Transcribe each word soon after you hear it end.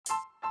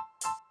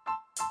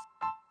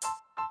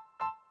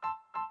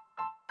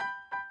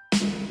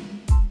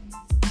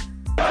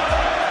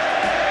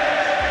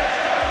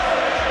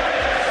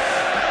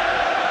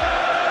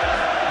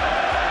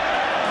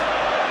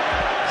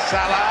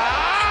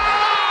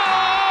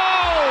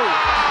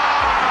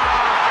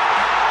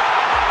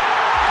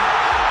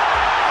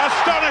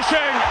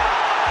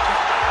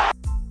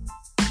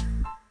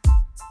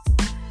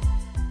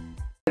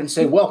and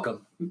say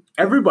welcome,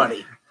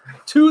 everybody,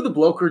 to the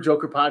Bloker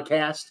Joker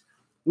podcast.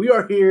 We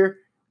are here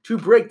to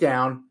break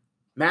down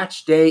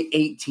match day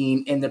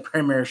 18 in the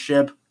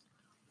Premiership.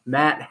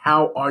 Matt,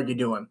 how are you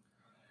doing?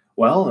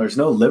 Well, there's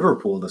no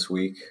Liverpool this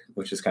week,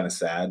 which is kind of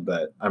sad,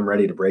 but I'm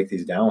ready to break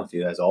these down with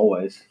you as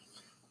always.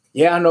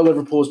 Yeah, I know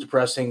Liverpool is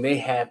depressing. They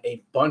have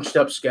a bunched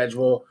up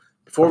schedule.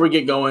 Before we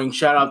get going,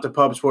 shout out to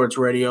Pub Sports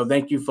Radio.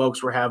 Thank you, folks,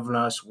 for having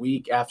us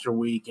week after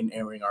week and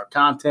airing our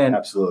content.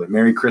 Absolutely.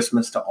 Merry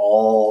Christmas to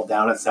all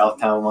down at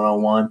Southtown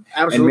 101.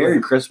 Absolutely. And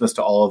Merry Christmas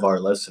to all of our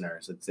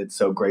listeners. It's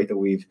so great that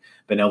we've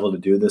been able to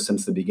do this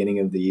since the beginning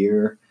of the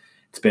year.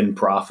 It's been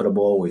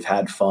profitable. We've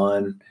had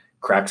fun,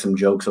 cracked some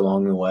jokes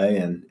along the way,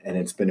 and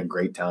it's been a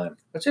great time.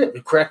 That's it.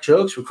 We crack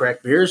jokes, we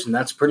crack beers, and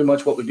that's pretty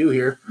much what we do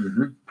here.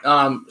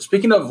 Mm-hmm.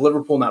 Speaking of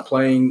Liverpool not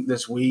playing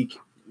this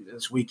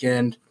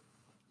weekend,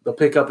 they'll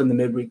pick up in the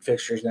midweek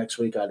fixtures next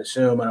week, I'd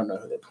assume. I don't know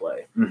who they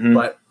play. Mm-hmm.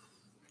 But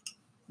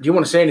do you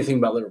want to say anything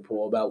about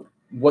Liverpool, about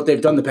what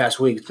they've done the past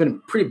week? It's been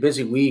a pretty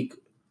busy week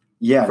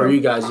for you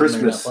guys.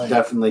 Christmas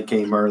definitely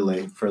came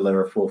early for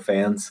Liverpool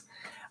fans.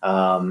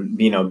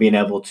 Being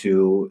able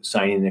to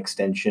sign an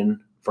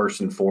extension, first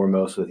and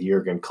foremost, with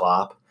Jurgen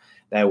Klopp,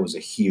 that was a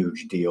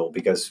huge deal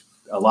because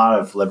a lot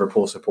of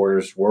Liverpool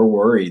supporters were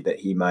worried that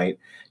he might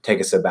take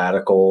a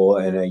sabbatical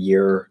in a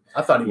year's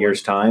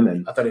time.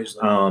 And I thought he was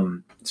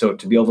so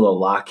to be able to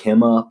lock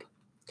him up,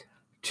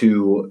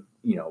 to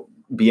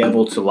be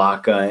able to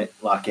lock in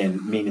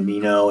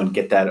Minamino and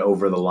get that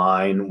over the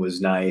line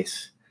was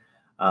nice.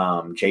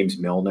 James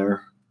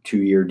Milner,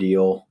 2-year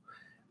deal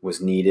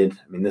was needed.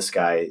 I mean, this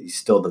guy, he's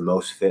still the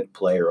most fit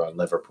player on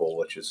Liverpool,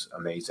 which is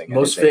amazing.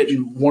 Most fit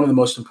and one of the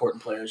most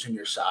important players on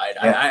your side.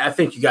 Yeah. I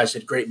think you guys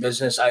did great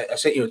business. I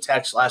sent you a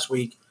text last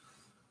week.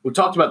 We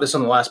talked about this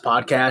on the last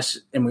podcast,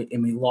 and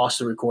we lost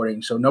the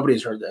recording, so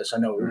nobody's heard this. I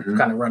know we're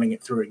kind of running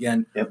it through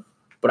again. Yep.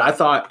 But I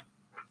thought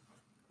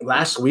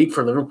last week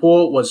for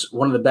Liverpool was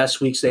one of the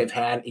best weeks they've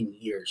had in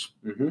years,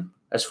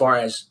 as far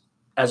as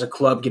a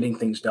club getting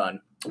things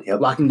done.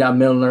 Yep. Locking down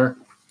Milner,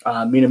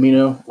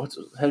 Minamino.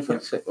 How do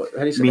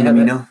you say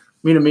Minamino.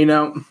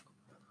 Minamino.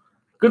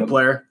 Good Yep.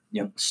 player.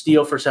 Yep.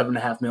 Steal for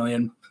 $7.5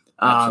 million.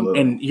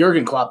 Absolutely. And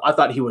Jurgen Klopp, I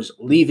thought he was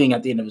leaving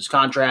at the end of his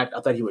contract. I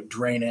thought he would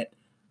drain it.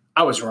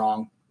 I was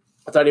wrong.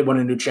 I thought he'd want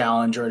a new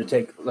challenge or to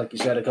take, like you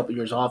said, a couple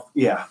years off.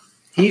 Yeah.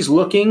 He's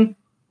looking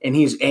and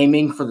he's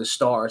aiming for the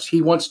stars.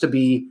 He wants to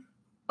be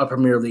a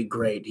Premier League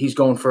great. He's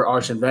going for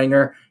Arsene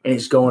Wenger and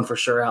he's going for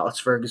Sir Alex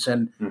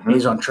Ferguson.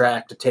 He's on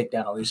track to take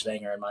down Elise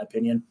Wenger, in my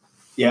opinion.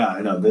 Yeah,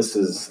 I know. This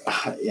is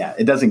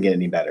it doesn't get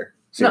any better,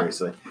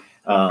 seriously.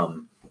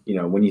 No.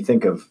 When you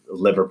think of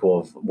Liverpool,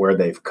 of where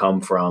they've come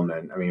from,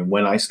 and I mean,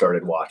 when I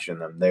started watching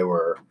them, they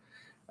were,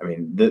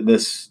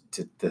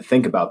 to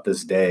think about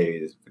this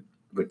day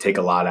would take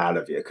a lot out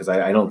of you, because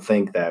I don't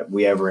think that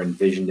we ever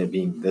envisioned it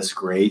being this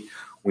great.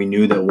 We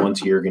knew that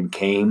once Jurgen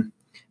came,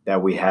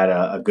 that we had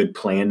a good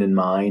plan in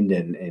mind,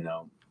 and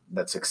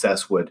that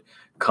success would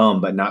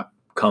come, but not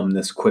come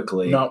this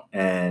quickly. No,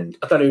 and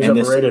I thought he was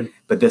overrated.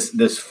 But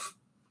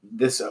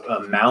this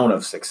amount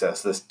of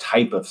success, this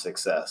type of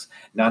success,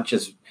 not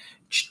just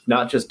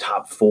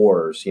top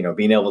fours,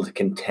 being able to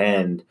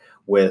contend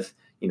with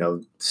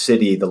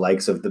City, the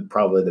likes of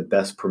probably the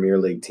best Premier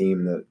League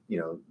team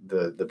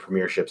that the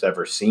Premiership's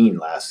ever seen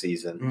last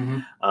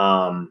season,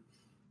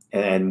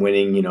 and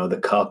winning the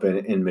cup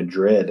in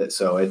Madrid.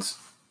 So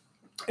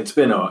it's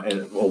been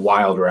a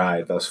wild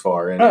ride thus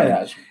far,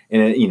 and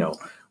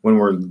when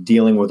we're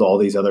dealing with all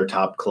these other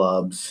top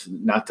clubs,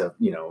 not to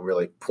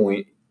really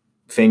point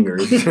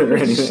fingers or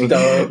anything,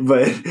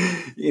 but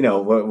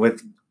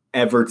with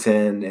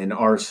Everton and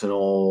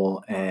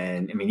Arsenal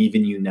and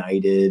even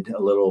United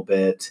a little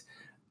bit,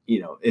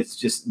 it's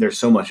just there's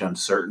so much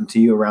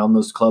uncertainty around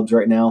those clubs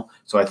right now.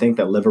 So I think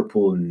that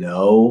Liverpool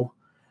know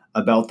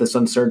about this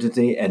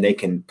uncertainty and they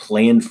can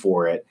plan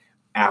for it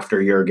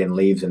after Jurgen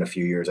leaves in a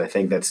few years. I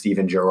think that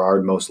Steven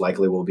Gerrard most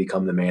likely will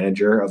become the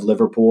manager of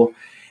Liverpool,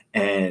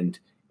 and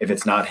if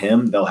it's not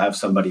him, they'll have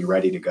somebody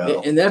ready to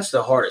go. And that's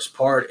the hardest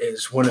part,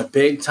 is when a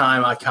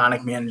big-time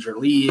iconic manager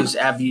leaves,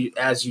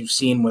 as you've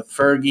seen with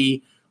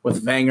Fergie,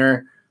 with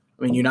Wenger.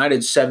 I mean,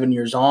 United's 7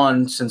 years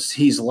on since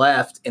he's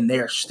left, and they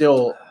are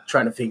still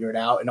trying to figure it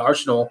out. And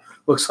Arsenal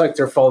looks like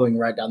they're following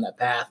right down that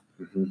path.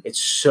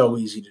 It's so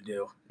easy to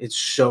do. It's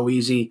so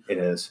easy. It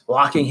is.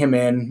 Locking him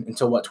in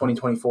until,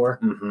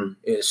 2024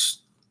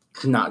 is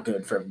not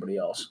good for everybody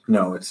else.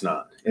 No, it's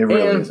not. It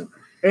really isn't.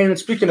 And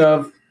speaking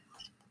of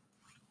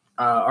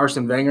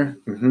Arsene Wenger,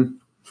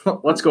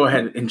 let's go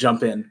ahead and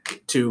jump in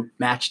to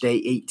match day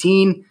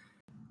 18.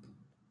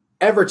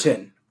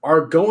 Everton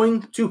are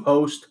going to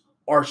host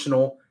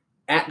Arsenal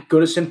at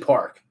Goodison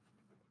Park.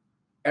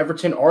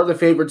 Everton are the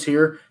favorites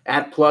here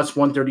at plus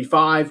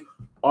 135.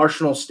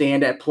 Arsenal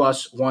stand at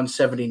plus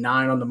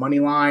 179 on the money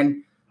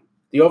line.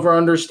 The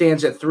over-under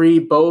stands at 3,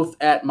 both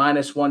at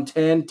minus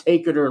 110.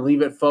 Take it or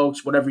leave it,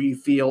 folks. Whatever you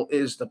feel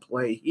is the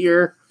play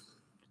here.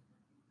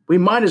 We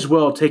might as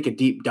well take a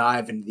deep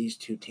dive into these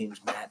two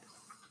teams, Matt.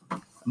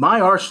 My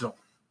Arsenal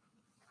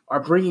are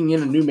bringing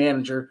in a new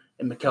manager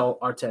in Mikel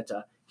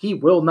Arteta. He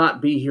will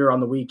not be here on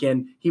the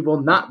weekend. He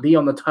will not be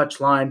on the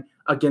touchline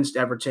against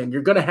Everton.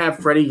 You're going to have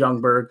Freddie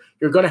Ljungberg.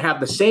 You're going to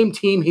have the same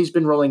team he's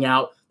been rolling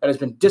out that has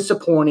been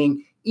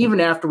disappointing even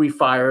after we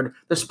fired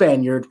the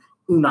Spaniard,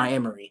 Unai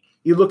Emery.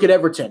 You look at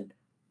Everton.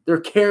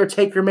 Their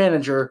caretaker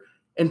manager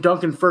and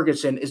Duncan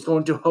Ferguson is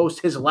going to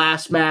host his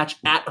last match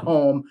at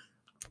home,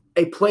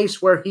 a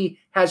place where he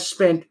has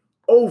spent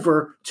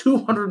over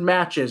 200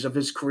 matches of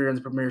his career in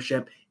the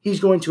Premiership. He's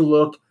going to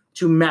look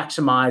to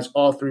maximize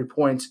all 3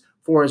 points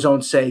for his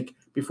own sake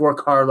before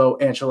Carlo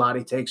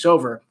Ancelotti takes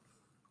over.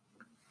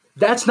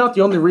 That's not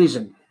the only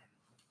reason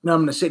now I'm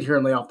going to sit here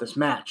and lay off this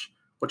match,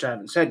 which I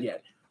haven't said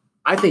yet.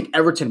 I think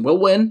Everton will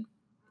win,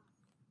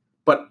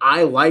 but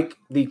I like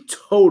the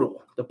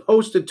total, the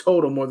posted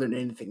total more than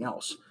anything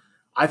else.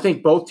 I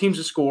think both teams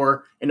to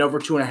score in over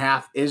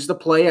 2.5 is the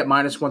play at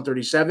minus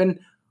 137.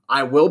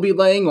 I will be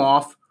laying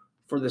off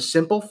for the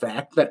simple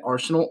fact that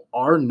Arsenal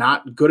are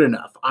not good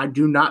enough. I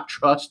do not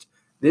trust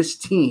this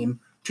team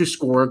to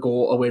score a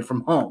goal away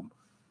from home.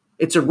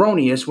 It's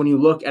erroneous when you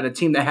look at a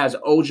team that has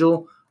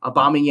Ozil,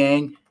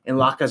 Aubameyang, and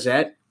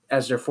Lacazette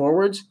as their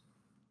forwards,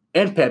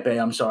 and Pepe,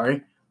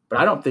 but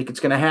I don't think it's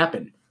going to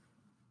happen.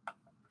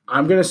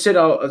 I'm going to sit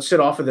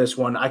off of this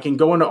one. I can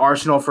go into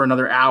Arsenal for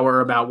another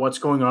hour about what's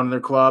going on in their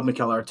club,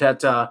 Mikel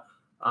Arteta,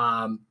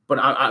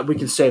 but we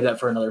can save that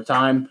for another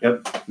time.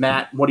 Yep.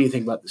 Matt, what do you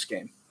think about this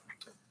game?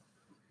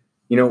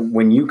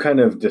 When you kind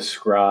of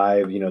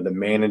describe, the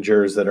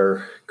managers that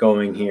are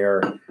going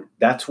here,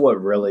 that's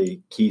what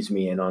really keys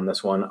me in on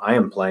this one. I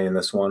am playing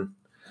this one.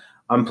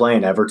 I'm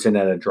playing Everton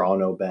at a draw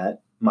no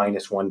bet,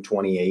 minus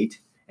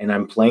 128, and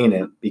I'm playing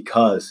it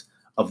because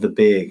of the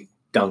big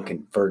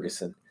Duncan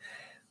Ferguson.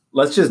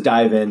 Let's just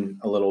dive in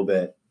a little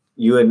bit.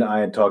 You and I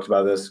had talked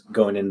about this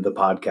going into the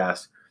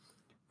podcast.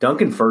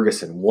 Duncan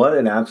Ferguson, what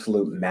an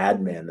absolute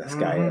madman this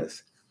guy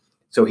is.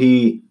 So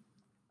he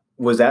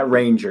was at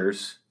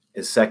Rangers,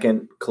 his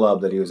second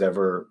club that he was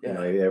ever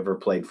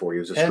played for. He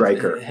was a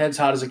striker. Head's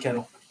hot as a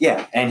kettle.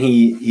 Yeah, and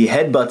he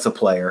headbutts a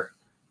player,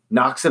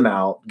 knocks him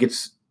out,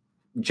 gets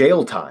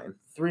jail time.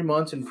 3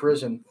 months in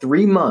prison.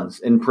 3 months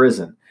in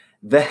prison.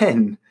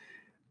 Then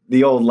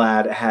the old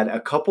lad had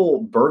a couple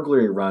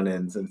burglary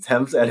run-ins and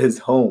attempts at his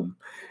home,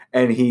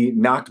 and he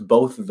knocked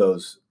both of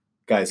those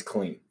guys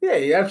clean. Yeah,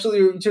 he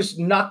absolutely just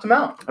knocked him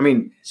out. I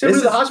mean, sent him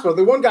to the hospital.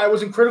 The one guy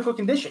was in critical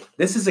condition.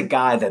 This is a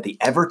guy that the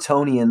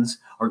Evertonians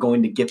are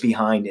going to get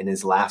behind in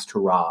his last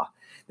hurrah.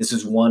 This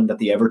is one that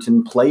the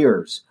Everton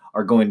players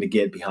are going to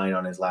get behind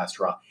on his last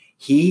hurrah.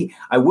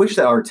 I wish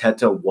that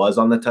Arteta was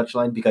on the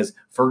touchline because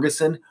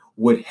Ferguson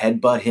would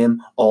headbutt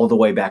him all the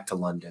way back to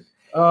London.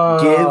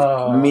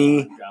 Give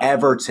me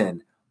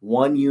Everton,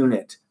 1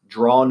 unit,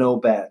 draw no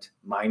bet,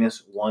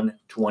 minus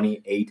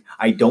 128.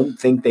 I don't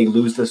think they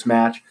lose this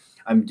match.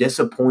 I'm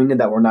disappointed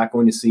that we're not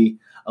going to see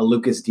a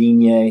Lucas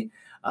Digne,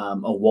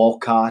 a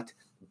Walcott.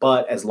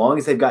 But as long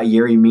as they've got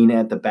Yerry Mina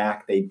at the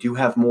back, they do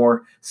have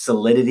more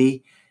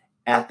solidity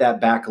at that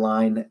back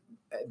line.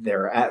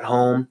 They're at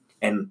home.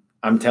 And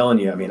I'm telling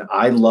you,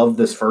 I love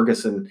this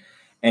Ferguson.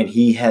 And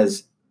he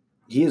has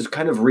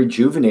kind of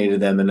rejuvenated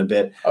them in a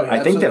bit. Oh, yeah, I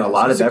think that a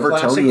lot of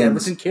Evertonians,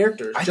 Everton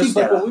characters, just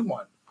like what we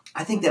want.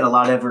 I think that a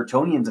lot of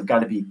Evertonians have got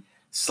to be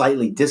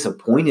slightly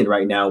disappointed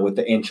right now with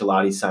the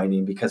Ancelotti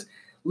signing because,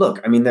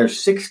 look, they're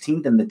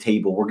 16th in the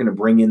table. We're going to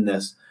bring in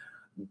this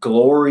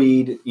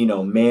gloried,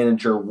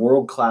 manager,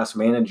 world-class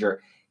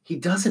manager. He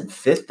doesn't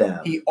fit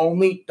them. He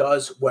only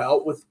does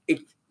well with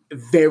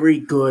very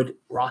good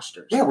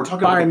rosters. Yeah, we're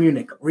talking Bayern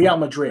Munich, Real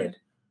Madrid,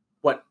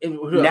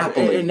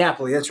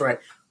 Napoli. That's right.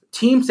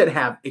 Teams that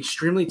have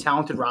extremely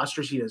talented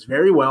rosters, he does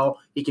very well.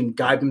 He can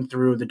guide them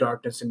through the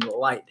darkness into the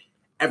light.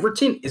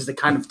 Everton is the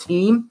kind of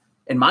team,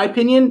 in my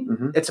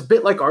opinion, it's a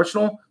bit like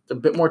Arsenal. It's a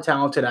bit more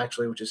talented,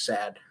 actually, which is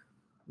sad,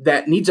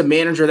 that needs a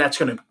manager that's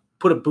going to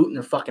put a boot in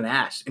their fucking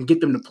ass and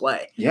get them to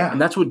play. Yeah. And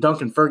that's what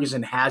Duncan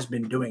Ferguson has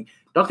been doing.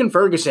 Duncan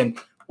Ferguson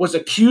was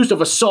accused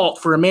of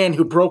assault for a man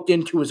who broke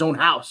into his own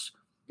house.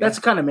 That's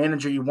the kind of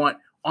manager you want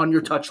on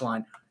your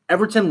touchline.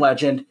 Everton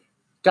legend.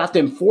 Got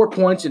them 4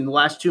 points in the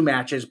last 2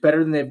 matches,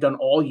 better than they've done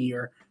all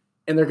year,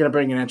 and they're going to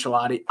bring in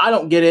Ancelotti. I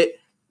don't get it,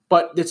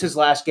 but it's his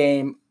last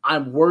game.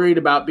 I'm worried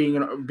about being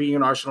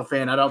an Arsenal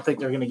fan. I don't think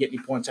they're going to get any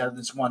points out of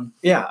this one.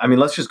 Yeah,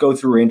 let's just go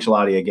through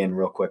Ancelotti again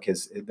real quick,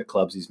 the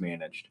clubs he's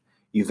managed.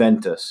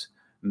 Juventus,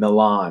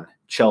 Milan,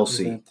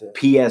 Chelsea,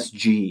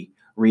 PSG,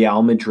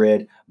 Real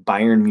Madrid,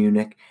 Bayern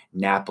Munich,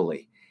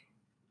 Napoli.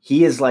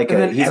 He is like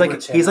he's like a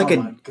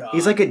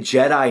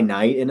Jedi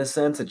Knight in a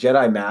sense, a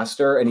Jedi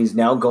Master, and he's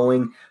now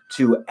going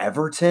to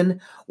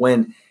Everton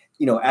when,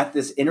 at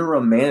this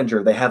interim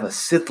manager, they have a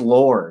Sith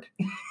Lord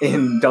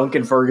in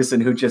Duncan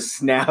Ferguson who just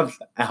snaps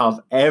off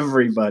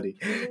everybody.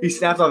 He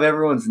snaps off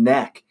everyone's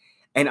neck.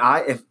 And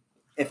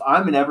if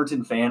I'm an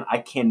Everton fan, I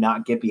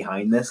cannot get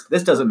behind this.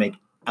 This doesn't make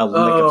a lick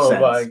of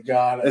sense. Oh my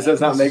God. This does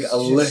not make a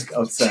lick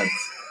of sense.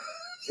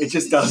 It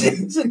just doesn't.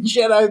 He's a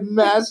Jedi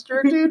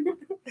Master, dude.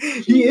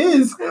 He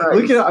is.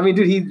 Look at him.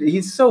 Dude,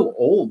 he's so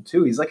old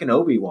too. He's like an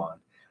Obi-Wan.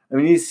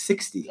 He's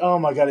 60. Oh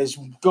my God, he's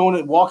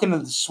walking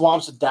in the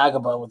swamps of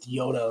Dagobah with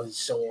Yoda. He's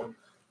so old.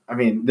 I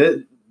mean,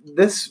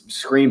 this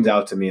screams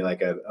out to me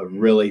like a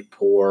really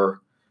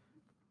poor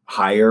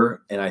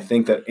hire, and I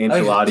think that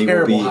Ancelotti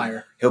will be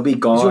hire. He'll be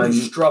gone. He's going to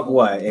struggle.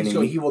 What?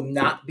 He will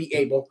not be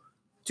able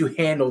to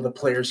handle the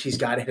players he's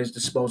got at his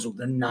disposal.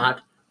 They're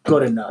not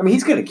good enough. I mean,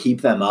 he's going to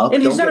keep them up.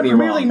 And he's not a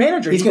Premier League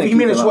manager. He's going to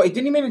manage what?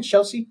 Didn't he manage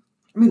Chelsea?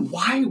 I mean,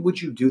 why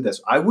would you do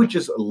this? I would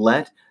just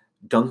let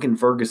Duncan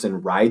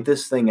Ferguson ride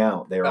this thing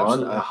out. They're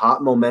on a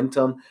hot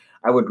momentum.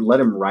 I would let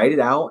him ride it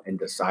out and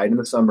decide in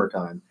the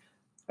summertime.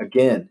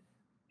 Again,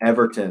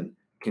 Everton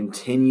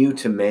continue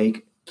to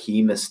make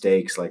key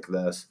mistakes like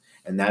this,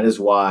 and that is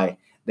why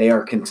they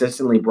are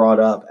consistently brought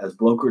up as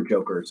bloker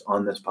jokers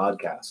on this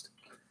podcast.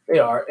 They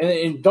are.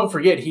 And don't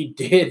forget, he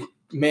did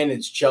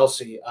manage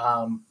Chelsea.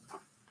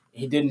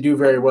 He didn't do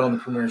very well in the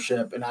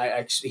Premiership, and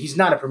he's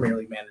not a Premier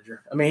League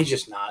manager. I mean, he's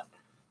just not.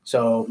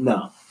 So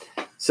no.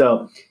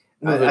 So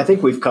I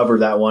think we've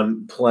covered that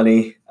one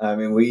plenty. I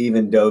mean, we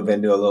even dove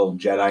into a little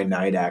Jedi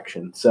Knight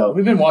action. So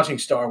we've been watching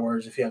Star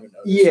Wars, if you haven't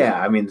noticed.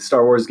 Yeah, I mean,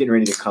 Star Wars is getting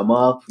ready to come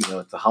up. You know,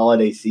 it's the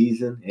holiday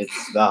season.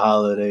 It's the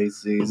holiday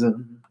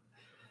season.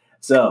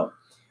 So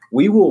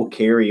we will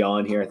carry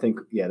on here. I think,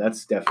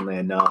 that's definitely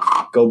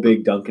enough. Go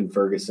big, Duncan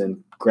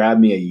Ferguson. Grab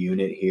me a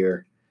unit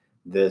here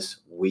this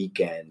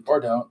weekend. Or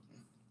don't.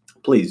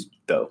 Please,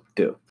 though,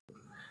 do.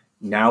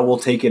 Now we'll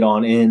take it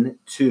on in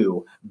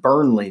to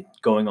Burnley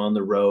going on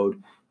the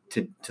road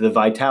to the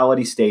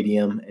Vitality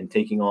Stadium and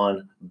taking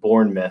on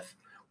Bournemouth.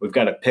 We've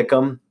got a pick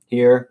 'em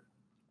here,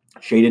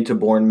 shaded to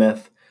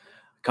Bournemouth,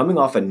 coming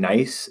off a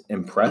nice,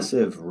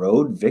 impressive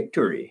road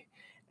victory.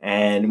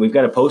 And we've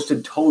got a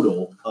posted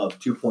total of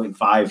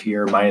 2.5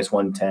 here, minus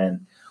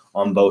 110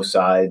 on both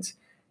sides.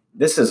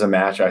 This is a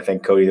match, I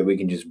think, Cody, that we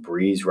can just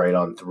breeze right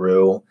on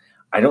through.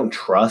 I don't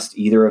trust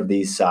either of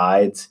these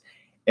sides.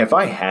 If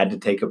I had to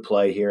take a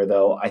play here,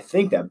 though, I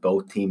think that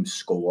both teams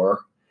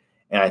score,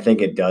 and I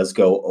think it does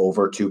go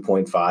over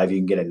 2.5. You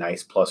can get a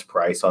nice plus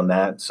price on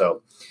that.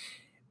 So,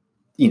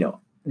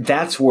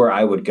 that's where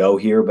I would go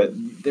here, but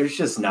there's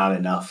just not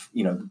enough.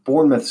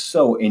 Bournemouth's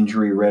so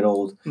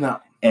injury-riddled.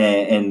 No.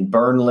 And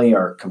Burnley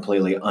are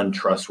completely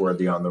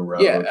untrustworthy on the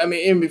road. Yeah, I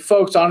mean,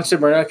 folks, honestly,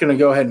 we're not going to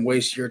go ahead and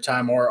waste your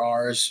time or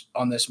ours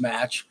on this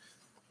match.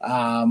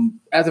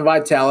 At the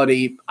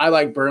Vitality, I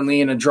like Burnley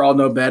in a draw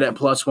no bet at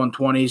plus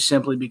 120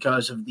 simply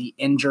because of the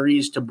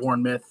injuries to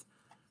Bournemouth.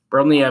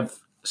 Burnley have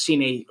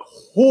seen a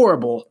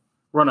horrible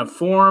run of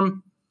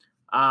form.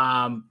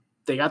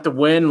 They got the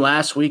win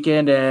last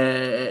weekend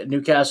at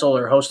Newcastle,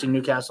 or hosting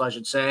Newcastle, I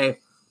should say.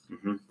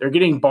 Mm-hmm. They're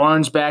getting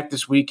Barnes back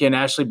this weekend,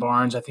 Ashley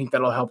Barnes. I think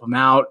that'll help them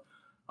out.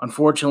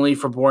 Unfortunately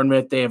for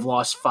Bournemouth, they have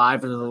lost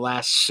 5 of the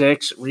last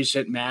 6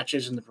 recent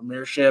matches in the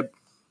Premiership.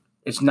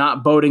 It's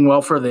not boding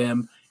well for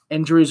them.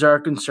 Injuries are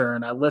a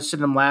concern. I listed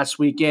them last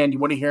weekend. You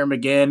want to hear them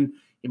again,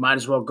 you might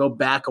as well go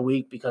back a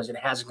week because it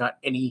hasn't got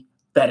any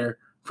better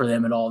for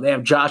them at all. They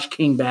have Josh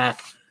King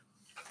back.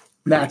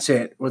 That's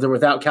it. They're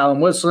without Callum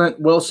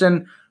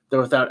Wilson.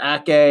 They're without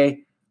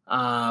Ake.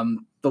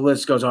 The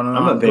list goes on and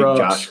on. I'm a big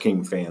Josh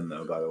King fan,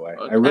 though, by the way.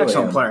 I really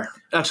Excellent player.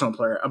 Excellent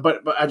player.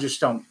 But I just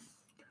don't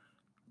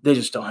 – they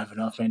just don't have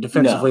enough, man.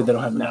 Defensively, they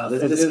don't have enough.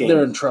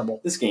 They're in trouble.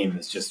 This game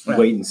is just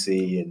wait and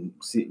see,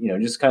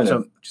 just kind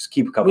of just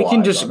keep a couple We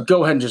can eyes just on it.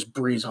 go ahead and just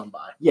breeze on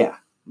by. Yeah.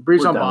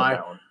 Breeze on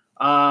by.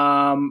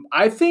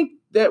 I think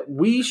that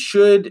we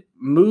should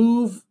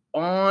move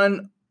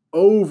on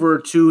over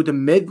to the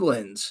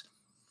Midlands.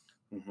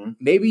 Mm-hmm.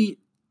 Maybe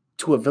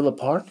to a Villa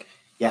Park?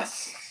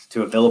 Yes,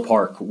 to a Villa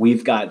Park.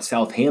 We've got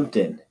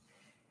Southampton,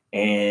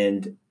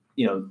 and,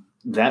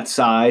 that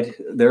side,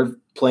 they're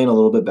playing a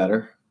little bit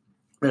better.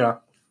 Yeah.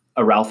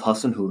 A Ralph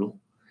Hasenhüttl.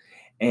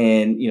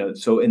 And,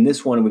 so in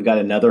this one, we've got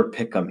another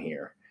pick-em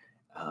here,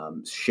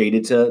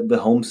 shaded to the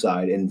home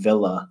side in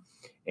Villa,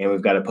 and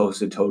we've got a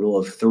posted total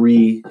of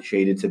 3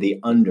 shaded to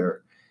the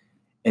under.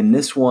 In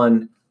this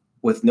one,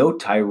 with no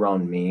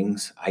Tyrone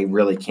Mings, I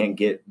really can't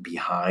get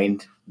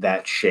behind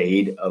that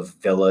shade of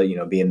Villa,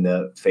 being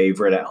the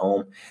favorite at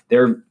home.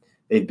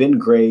 They've been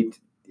great.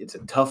 It's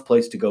a tough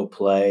place to go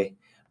play.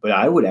 But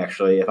I would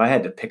actually, if I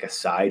had to pick a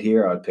side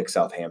here, I would pick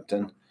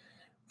Southampton,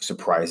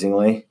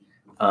 surprisingly.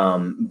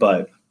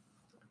 But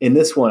in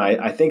this one,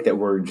 I think that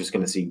we're just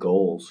going to see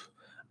goals.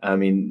 I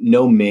mean,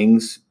 no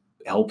Mings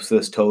helps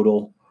this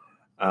total.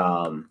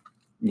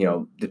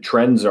 The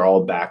trends are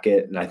all back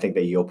it, and I think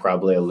that you'll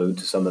probably allude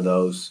to some of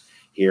those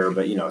here.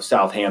 But,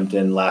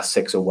 Southampton, last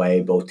 6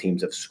 away, both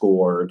teams have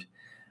scored.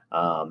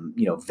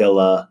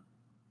 Villa,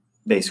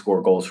 they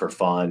score goals for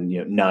fun.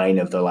 9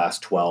 of the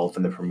last 12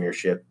 in the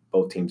Premiership,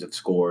 both teams have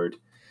scored.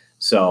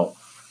 So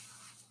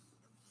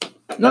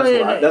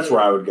that's where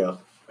I would go.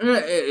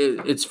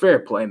 It's fair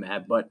play,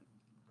 Matt, but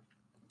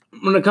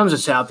when it comes to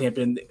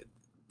Southampton,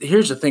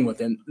 here's the thing with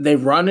them. They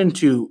run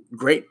into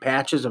great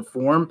patches of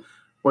form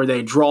where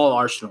they draw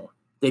Arsenal.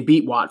 They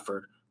beat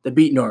Watford. They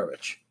beat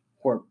Norwich,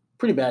 who are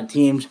pretty bad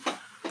teams.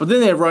 But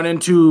then they run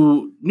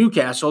into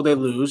Newcastle, they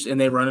lose,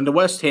 and they run into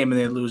West Ham, and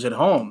they lose at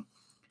home.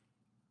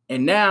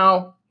 And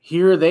now,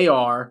 here they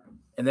are,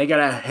 and they got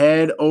to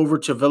head over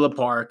to Villa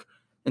Park.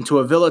 into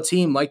a Villa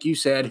team, like you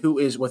said, who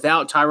is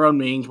without Tyrone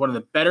Mings, one of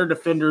the better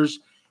defenders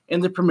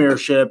in the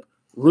Premiership,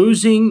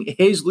 losing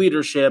his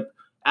leadership,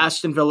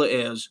 Aston Villa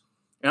is.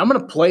 And I'm going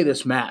to play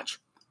this match.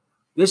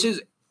 This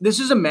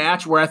is a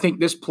match where I think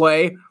this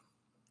play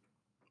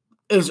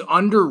is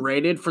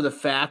underrated for the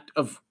fact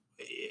of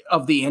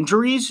the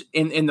injuries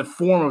in the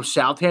form of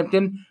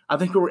Southampton. I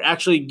think we're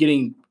actually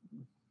getting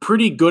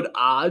pretty good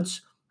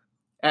odds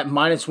at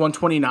minus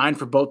 129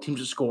 for both teams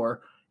to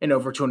score and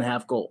over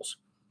 2.5 goals.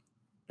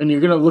 And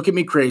you're going to look at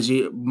me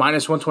crazy.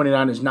 Minus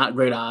 129 is not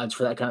great odds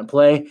for that kind of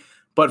play.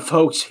 But,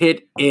 folks,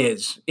 it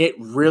is. It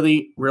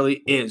really,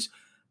 really is.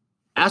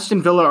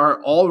 Aston Villa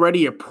are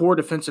already a poor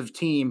defensive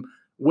team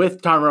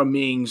with Tyrone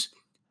Mings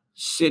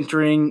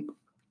centering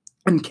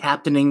and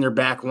captaining their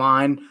back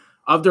line.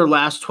 Of their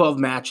last 12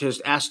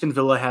 matches, Aston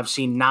Villa have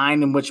seen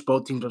 9 in which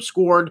both teams have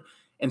scored.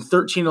 And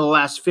 13 of the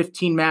last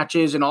 15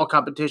 matches in all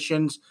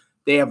competitions,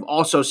 they have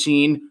also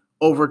seen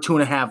over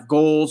 2.5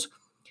 goals.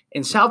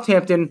 In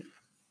Southampton,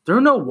 they're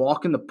no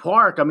walk in the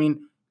park. I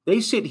mean, they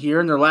sit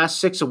here in their last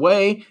 6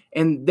 away,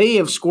 and they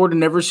have scored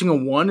in every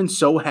single one, and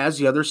so has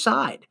the other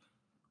side.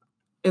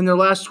 In their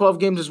last 12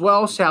 games as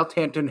well,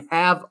 Southampton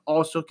have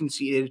also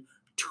conceded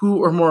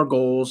 2 or more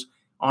goals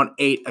on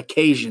 8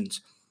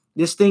 occasions.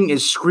 This thing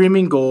is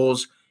screaming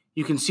goals.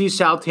 You can see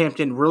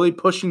Southampton really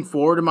pushing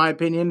forward, in my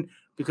opinion,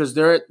 because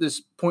they're at this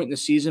point in the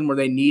season where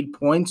they need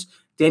points.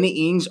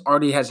 Danny Ings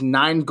already has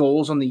 9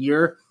 goals on the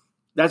year.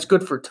 That's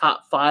good for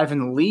top 5 in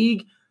the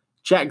league.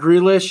 Jack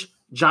Grealish,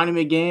 Johnny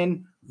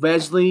McGinn,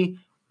 Wesley,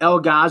 El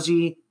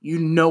Ghazi, you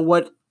know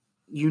what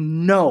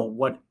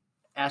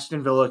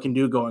Aston Villa can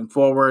do going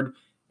forward.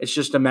 It's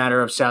just a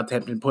matter of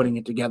Southampton putting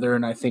it together,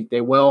 and I think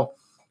they will.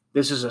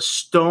 This is a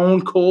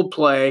stone-cold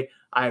play.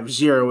 I have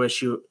zero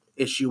issue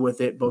with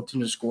it. Both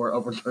teams to score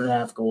over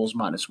 2.5 goals,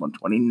 minus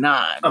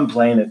 129. I'm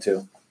playing it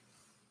too.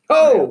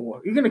 Oh,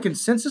 you're going to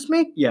consensus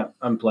me? Yeah,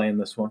 I'm playing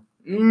this one.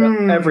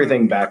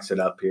 Everything backs it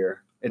up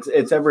here.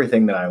 It's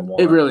everything that I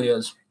want. It really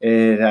is.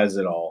 It has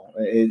it all.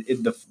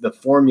 The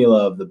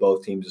formula of the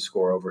both teams to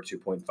score over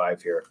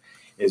 2.5 here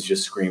is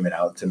just screaming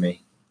out to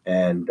me,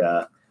 and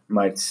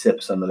might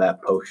sip some of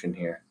that potion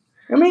here.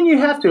 I mean, you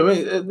have to. I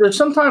mean, there's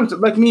sometimes,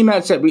 like me and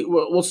Matt said,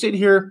 we'll sit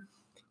here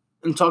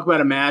and talk about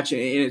a match, and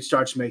it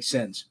starts to make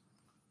sense.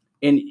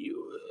 And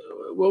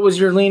what was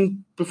your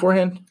lean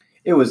beforehand?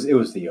 It was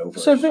the over.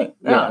 Same thing.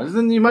 Yeah.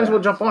 Then you might as well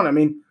jump on. I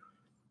mean,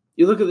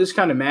 you look at this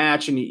kind of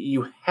match, and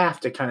you have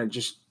to kind of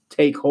just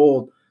take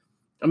hold.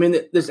 I mean,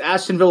 this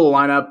Aston Villa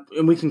lineup,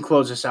 and we can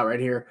close this out right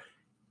here.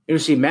 You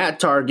see Matt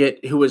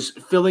Target, who was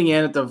filling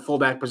in at the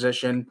fullback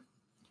position,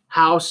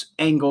 House,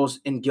 Engels,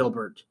 and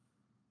Gilbert.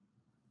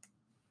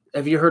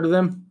 Have you heard of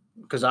them?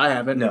 Because I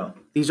haven't. No.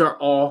 These are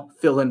all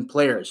fill-in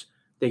players.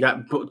 They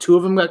got 2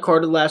 of them got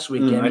carded last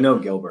weekend. I know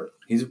Gilbert.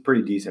 He's a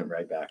pretty decent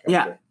right back.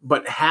 Yeah,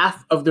 but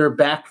half of their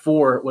back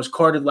 4 was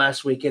carded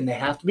last weekend. They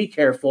have to be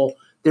careful.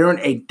 They're in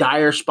a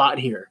dire spot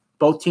here.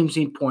 Both teams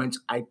need points.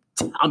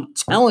 I'm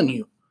telling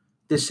you,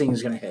 this thing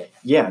is going to hit.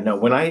 Yeah, no.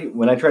 When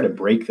I try to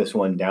break this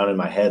one down in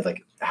my head,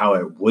 like how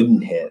it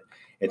wouldn't hit,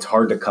 it's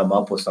hard to come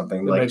up with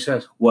something that like makes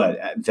sense. What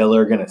Villa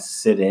are going to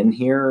sit in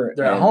here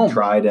They're and at home.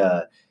 Try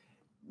to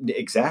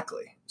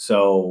exactly.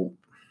 So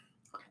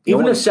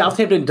even if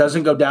Southampton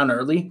doesn't go down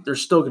early, they're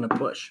still going to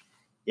push.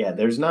 Yeah,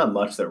 there's not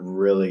much that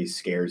really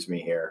scares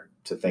me here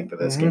to think that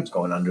this game's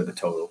going under the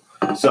total.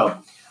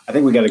 So I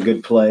think we got a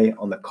good play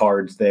on the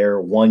cards there,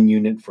 1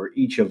 unit for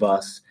each of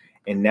us.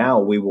 And now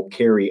we will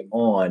carry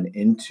on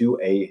into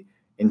a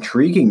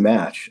intriguing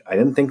match. I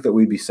didn't think that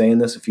we'd be saying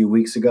this a few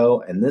weeks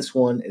ago, and this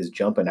one is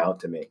jumping out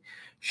to me.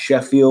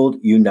 Sheffield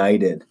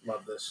United.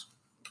 Love this.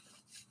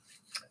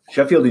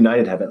 Sheffield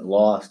United haven't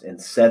lost in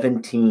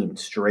 17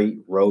 straight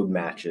road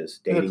matches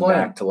dating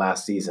back to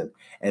last season.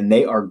 And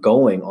they are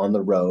going on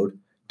the road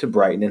to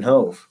Brighton and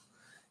Hove.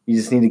 You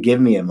just need to give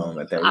me a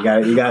moment there.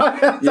 You got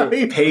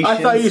patience. I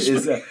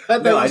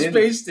thought you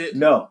spaced it.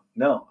 No.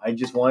 I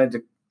just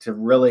wanted to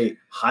really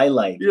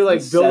highlight. You're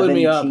like building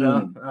me up,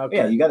 huh? Okay.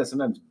 Yeah, you got to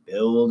sometimes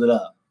build it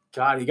up.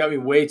 God, you got me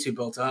way too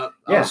built up.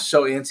 I was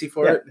so antsy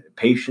for it.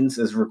 Patience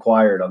is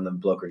required on the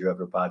Bloker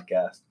Joker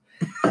podcast.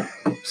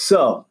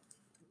 So,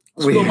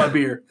 spill my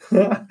beer.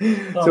 My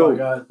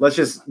God. Let's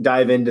just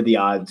dive into the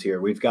odds here.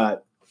 We've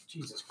got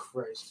Jesus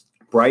Christ.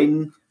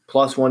 Brighton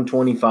plus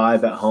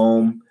 125 at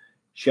home,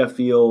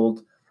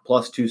 Sheffield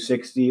plus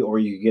 260, or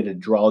you get a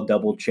draw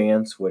double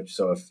chance,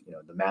 so if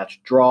the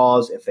match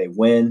draws, if they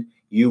win,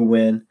 you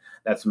win.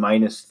 That's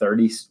minus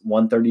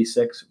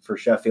 136 for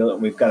Sheffield.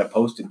 And we've got a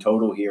posted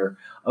total here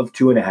of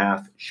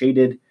 2.5,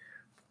 shaded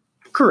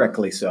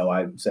correctly so,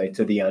 I would say,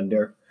 to the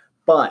under.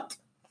 But,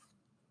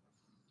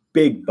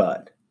 big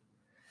but,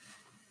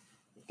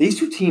 these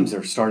two teams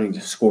are starting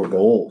to score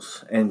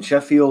goals. And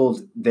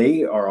Sheffield,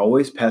 they are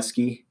always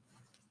pesky.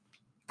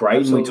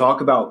 Brighton, Absolutely. We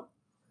talk about,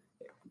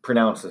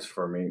 pronounce this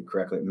for me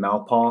correctly,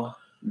 Malpaw.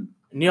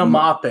 Neil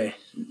Mape.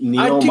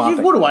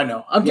 Mape. What do I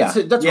know? That's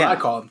what I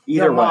call him.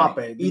 Either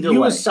way. He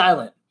was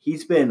silent.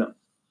 He's been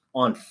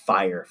on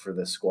fire for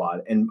this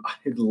squad. And I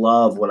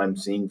love what I'm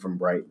seeing from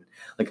Brighton.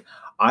 Like,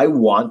 I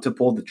want to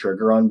pull the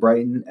trigger on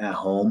Brighton at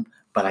home,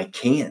 but I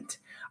can't.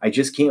 I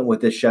just can't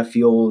with this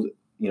Sheffield,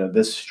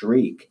 this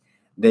streak.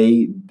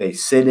 They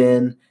sit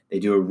in, they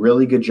do a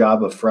really good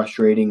job of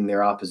frustrating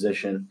their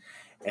opposition.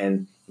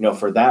 And,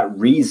 for that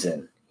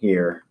reason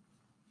here,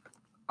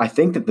 I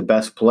think that the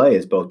best play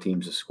is both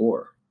teams to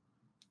score.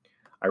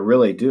 I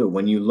really do.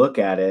 When you look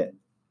at it,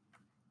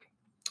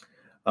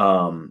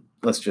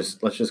 let's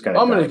just kind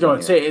of. I'm going to go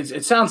and say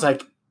it sounds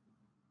like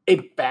a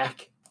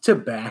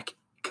back-to-back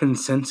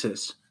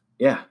consensus.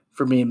 Yeah,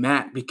 for me and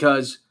Matt,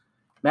 because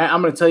Matt,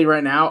 I'm going to tell you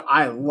right now,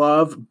 I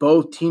love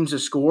both teams to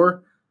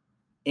score,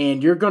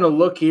 and you're going to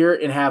look here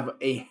and have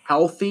a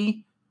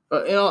healthy.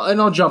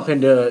 And I'll jump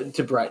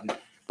into Brighton,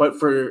 but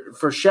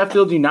for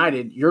Sheffield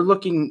United, you're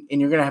looking and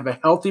you're going to have a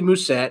healthy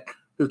Musette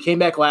who came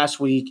back last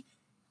week.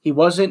 He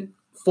wasn't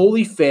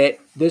fully fit.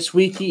 This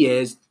week he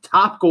is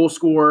top goal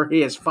scorer.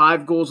 He has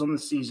 5 goals on the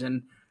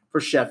season for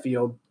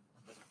Sheffield.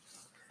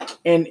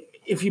 And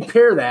if you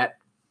pair that,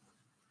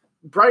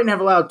 Brighton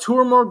have allowed 2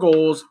 or more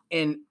goals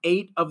in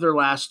 8 of their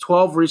last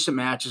 12 recent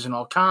matches in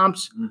all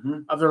comps.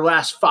 Mm-hmm. Of their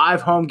last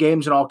 5 home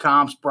games in all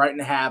comps, Brighton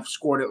have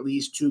scored at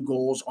least 2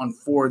 goals on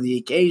 4 of the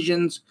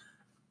occasions.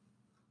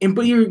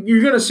 But you're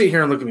going to sit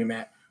here and look at me,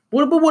 Matt.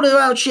 What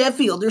about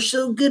Sheffield? They're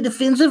so good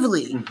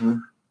defensively. Mm-hmm.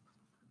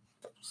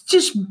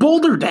 Just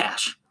boulder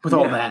dash with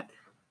all that.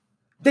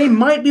 They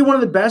might be one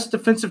of the best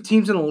defensive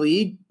teams in the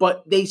league,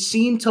 but they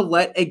seem to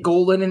let a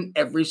goal in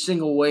every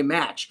single away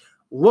match.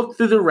 Look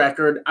through the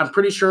record. I'm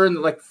pretty sure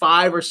in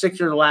 5 or 6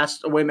 of the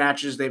last away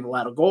matches, they've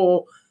allowed a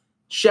goal.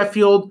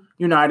 Sheffield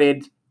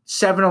United,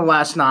 7 of the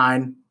last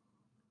 9,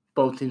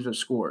 both teams have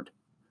scored.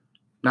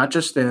 Not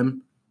just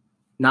them,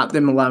 not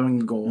them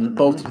allowing a goal. Mm-hmm.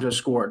 Both teams have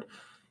scored.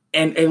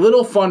 And a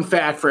little fun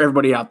fact for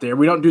everybody out there,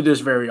 we don't do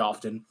this very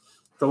often.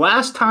 The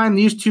last time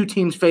these two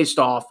teams faced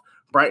off,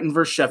 Brighton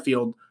versus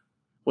Sheffield,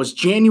 was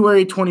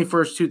January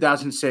 21st,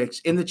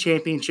 2006 in the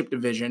championship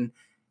division.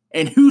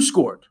 And who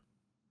scored?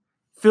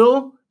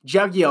 Phil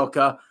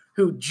Jagielka,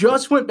 who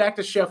just went back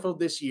to Sheffield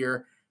this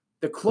year.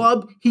 The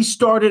club he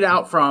started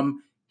out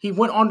from, he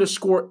went on to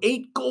score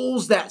 8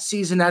 goals that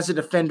season as a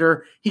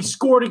defender. He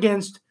scored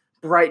against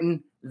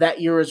Brighton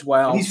that year as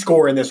well. He's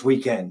scoring this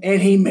weekend.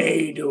 And he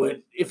may do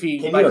it if he...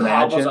 Can you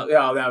imagine?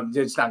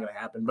 It's not going to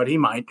happen, but he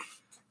might.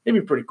 It'd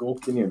be pretty cool.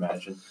 Can you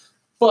imagine?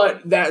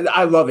 But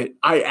I love it.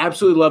 I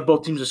absolutely love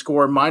both teams to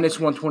score. Minus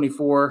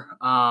 124.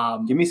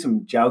 Give me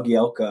some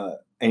Jagielka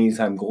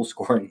anytime goal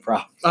scoring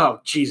props. Oh,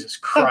 Jesus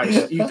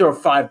Christ. You throw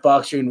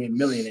 $5, you're going to be a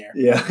millionaire.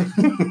 Yeah.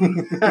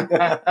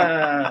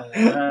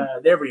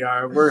 There we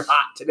are. We're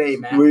hot today,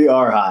 man. We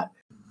are hot.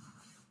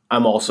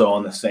 I'm also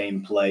on the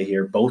same play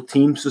here. Both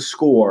teams to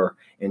score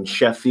in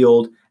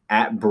Sheffield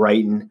at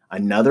Brighton.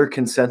 Another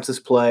consensus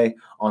play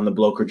on the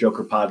Bloker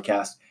Joker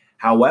podcast.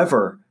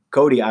 However,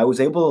 Cody, I was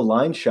able to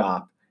line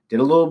shop, did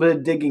a little bit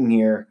of digging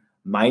here.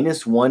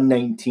 Minus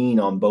 119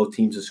 on both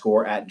teams to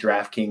score at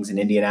DraftKings in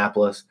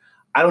Indianapolis.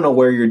 I don't know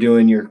where you're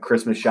doing your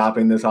Christmas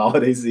shopping this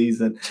holiday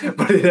season,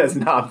 but it has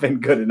not been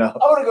good enough.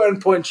 I want to go ahead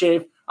and point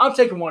shave. I'm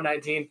taking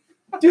 119.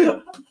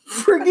 Dude,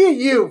 forget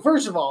you.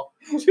 First of all,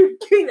 dude,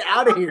 get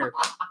out of here.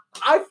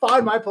 I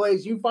find my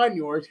plays. You find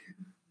yours.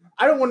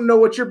 I don't want to know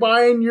what you're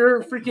buying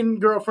your freaking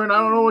girlfriend. I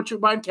don't know what you're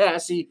buying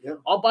Cassie. Yep.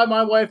 I'll buy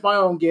my wife my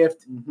own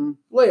gift. Mm-hmm.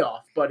 Lay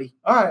off, buddy.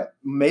 All right.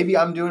 Maybe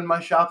I'm doing my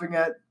shopping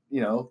at,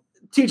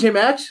 TJ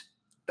Maxx?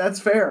 That's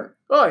fair.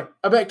 Oh,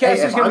 I bet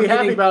Cassie's going to be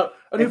happy about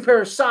a new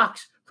pair of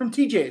socks from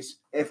TJ's.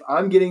 If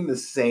I'm getting the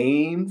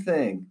same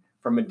thing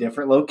from a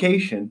different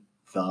location,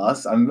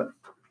 thus I'm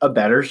a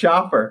better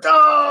shopper.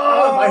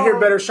 Oh! If I hear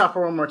better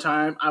shopper one more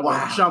time, I will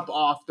jump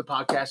off the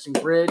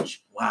podcasting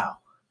bridge. Wow.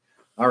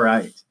 All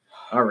right.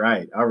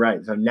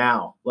 So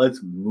now let's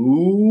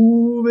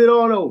move it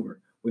on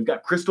over. We've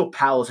got Crystal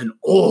Palace and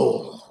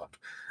old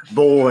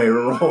boy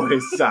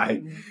Roy's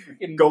side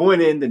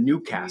going into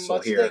Newcastle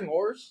Mustang here.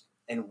 Horse.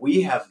 And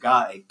we have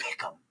got a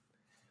pick'em.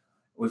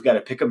 We've got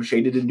a pick'em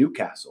shaded in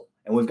Newcastle.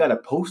 And we've got a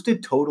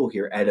posted total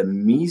here at a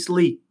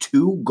measly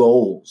 2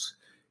 goals,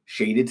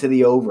 shaded to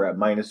the over at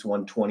minus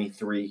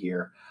 123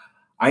 here.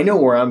 I know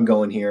where I'm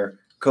going here.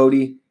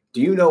 Cody,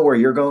 do you know where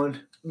you're going?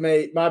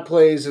 Mate, my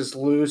play is as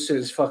loose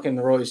as fucking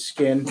Roy's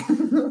skin.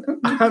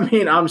 I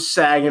mean, I'm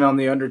sagging on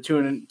the under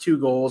 2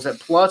 goals at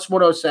plus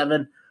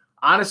 107.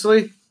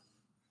 Honestly,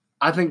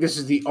 I think this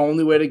is the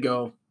only way to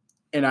go,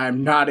 and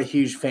I'm not a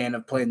huge fan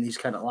of playing these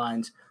kind of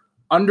lines.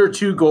 Under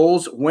 2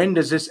 goals, when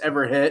does this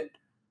ever hit?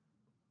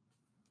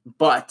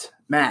 But,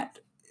 Matt,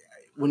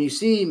 when you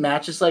see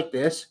matches like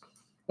this,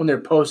 when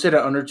they're posted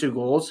at under 2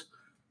 goals,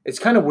 it's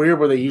kind of weird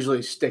where they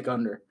usually stick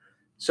under.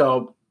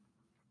 So,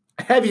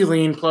 heavy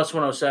lean, plus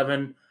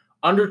 107.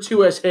 Under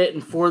 2 has hit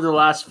in 4 of the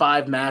last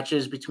 5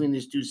 matches between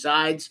these two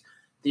sides.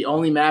 The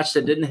only match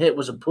that didn't hit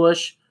was a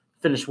push,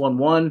 finished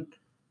 1-1.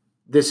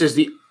 This is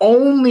the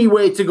only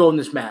way to go in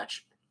this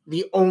match.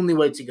 The only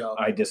way to go.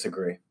 I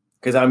disagree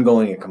because I'm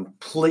going a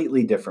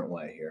completely different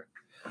way here.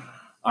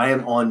 I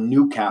am on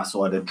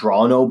Newcastle at a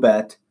draw no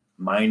bet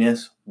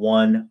minus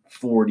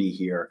 140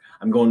 here.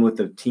 I'm going with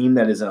the team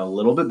that is in a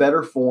little bit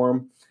better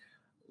form,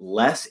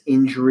 less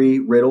injury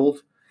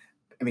riddled.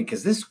 I mean,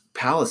 because this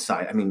Palace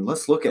side, I mean,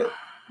 let's look at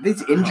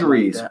these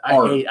injuries.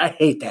 I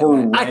hate that.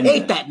 Matt. I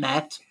hate that,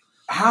 Matt.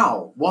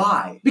 How?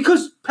 Why?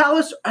 Because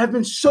Palace have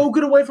been so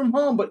good away from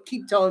home, but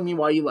keep telling me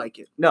why you like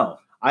it. No,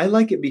 I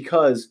like it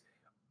because,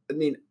 I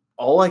mean,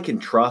 all I can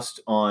trust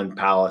on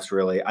Palace,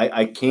 really,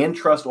 I can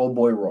trust old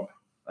boy Roy.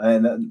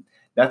 And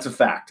that's a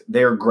fact.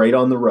 They're great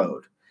on the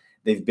road.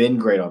 They've been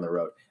great on the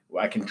road.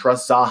 I can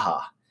trust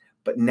Zaha.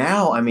 But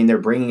now, I mean, they're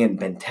bringing in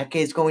Benteke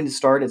is going to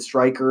start at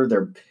striker.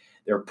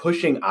 They're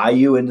pushing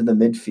Ayew into the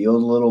midfield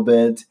a little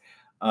bit.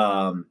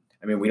 I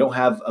mean, we don't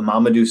have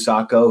Mamadou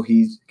Sakho.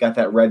 He's got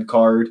that red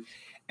card.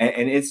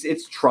 And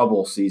it's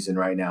trouble season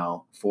right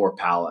now for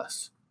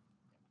Palace.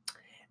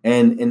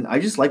 And I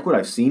just like what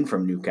I've seen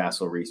from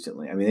Newcastle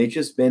recently. I mean, they've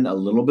just been a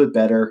little bit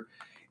better.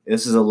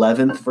 This is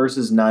 11th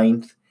versus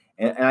 9th.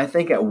 And I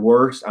think at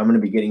worst, I'm going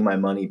to be getting my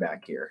money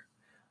back here.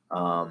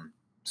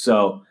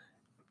 So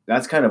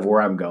that's kind of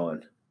where I'm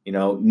going. You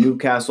know,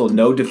 Newcastle,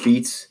 no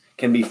defeats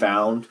can be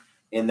found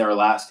in their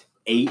last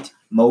 8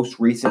 most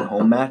recent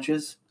home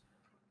matches.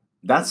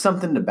 That's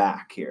something to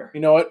back here.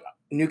 You know what?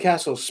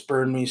 Newcastle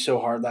spurned me so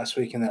hard last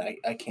weekend that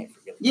I can't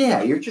forget it.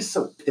 Yeah, you're just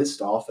so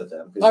pissed off at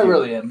them. I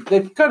really am.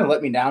 They've kind of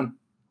let me down.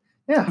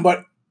 Yeah.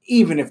 But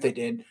even if they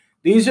did,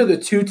 these are the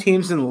 2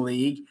 teams in the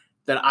league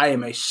that I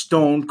am a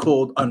stone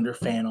cold under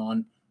fan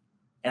on.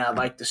 And I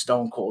like the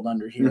stone cold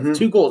under here. Mm-hmm.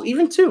 2 goals,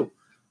 even 2.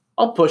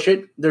 I'll push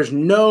it. There's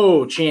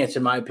no chance,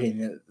 in my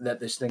opinion, that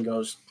this thing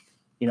goes,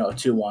 a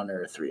 2-1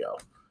 or a 3-0.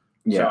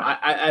 Yeah. So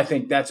I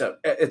think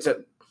it's a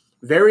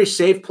very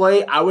safe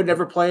play. I would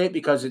never play it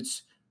because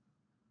it's,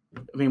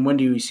 I mean, when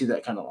do you see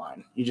that kind of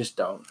line? You just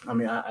don't. I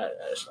mean, I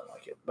just don't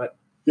like it. But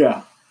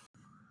yeah.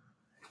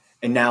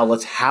 And now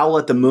let's howl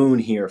at the moon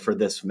here for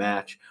this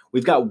match.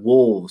 We've got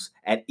Wolves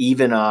at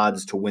even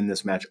odds to win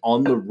this match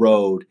on the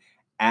road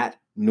at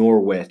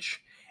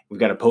Norwich. We've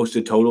got a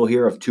posted total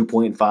here of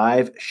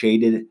 2.5,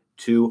 shaded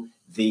to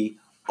the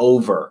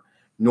over.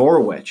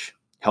 Norwich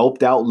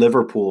helped out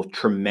Liverpool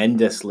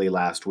tremendously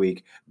last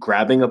week,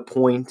 grabbing a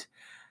point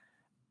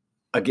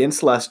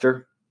against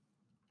Leicester.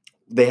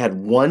 They had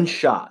 1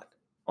 shot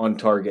on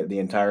target the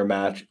entire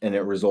match, and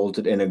it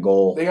resulted in a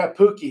goal. They got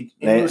Pookie.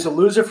 It was a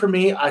loser for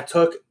me. I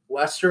took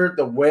Leicester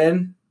the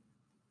win.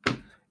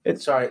 The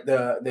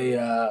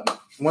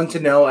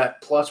 1-0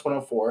 at plus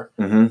 104.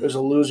 Mm-hmm. It was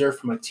a loser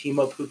from a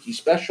Timo Pukki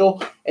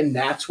special, and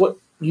that's what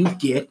you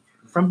get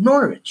from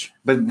Norwich.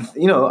 But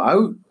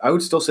I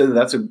would still say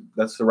that's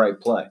the right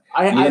play.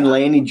 You didn't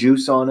lay any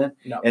juice on it.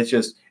 No.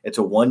 It's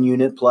a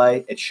 1-unit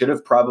play. It should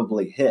have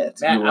probably hit.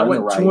 Matt, I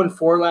went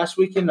 2-4 last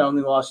weekend. I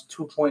only lost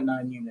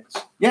 2.9 units.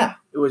 Yeah,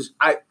 it was.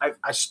 I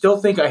still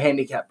think I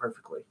handicapped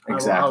perfectly.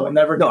 Exactly. I will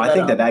never. No, I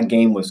think that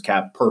game was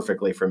capped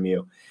perfectly from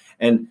you.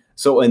 And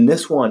so in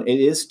this one,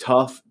 it is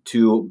tough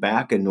to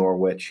back a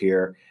Norwich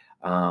here.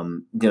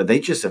 They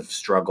just have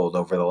struggled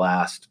over the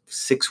last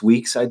 6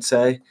 weeks, I'd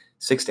say.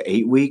 6 to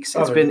 8 weeks.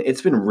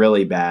 It's been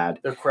really bad.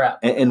 They're crap.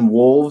 And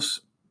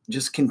Wolves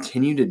just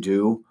continue to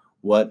do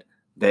what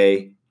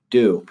they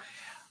do.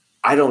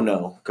 I don't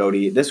know,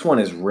 Cody. This one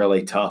is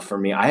really tough for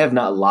me. I have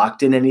not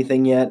locked in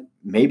anything yet.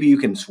 Maybe you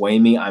can sway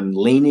me. I'm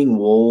leaning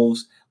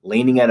Wolves,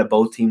 leaning at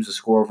both teams to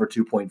score over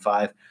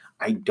 2.5.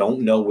 I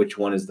don't know which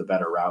one is the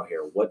better route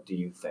here. What do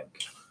you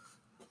think?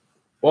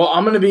 Well,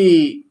 I'm going to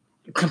be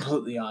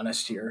completely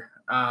honest here.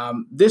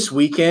 This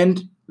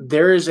weekend,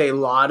 there is a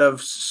lot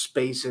of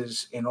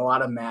spaces in a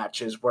lot of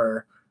matches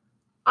where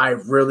I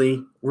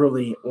really,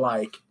 really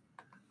like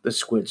the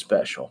Squid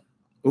Special.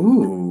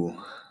 Ooh.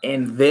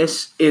 And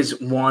this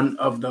is one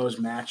of those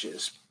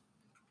matches.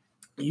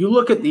 You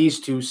look at these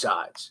 2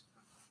 sides.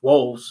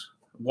 Wolves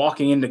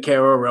walking into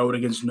Carrow Road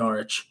against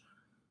Norwich.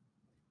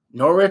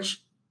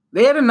 Norwich,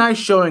 they had a nice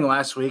showing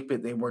last week,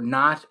 but they were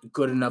not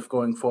good enough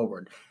going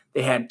forward.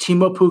 They had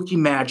Timo Pukki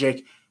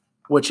magic,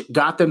 which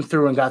got them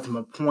through and got them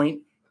a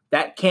point.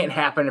 That can't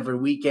happen every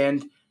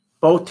weekend.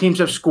 Both teams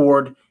have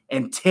scored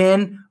in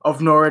 10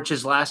 of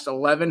Norwich's last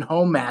 11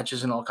 home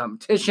matches in all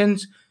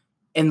competitions.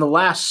 In the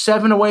last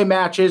 7 away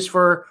matches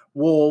for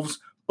Wolves,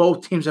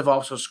 both teams have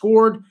also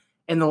scored.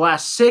 In the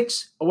last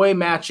 6 away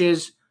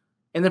matches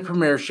in the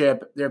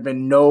Premiership, there have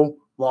been no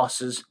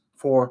losses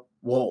for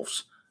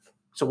Wolves.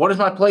 So what is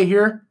my play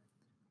here?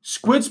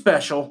 Squid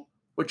Special,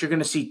 which you're going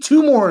to see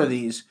 2 more of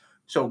these.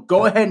 So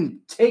go ahead and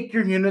take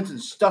your units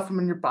and stuff them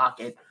in your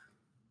pocket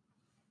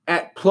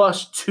at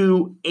plus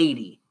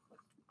 280.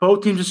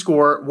 Both teams to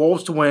score,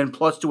 Wolves to win,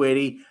 plus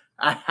 280,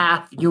 a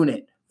half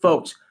unit.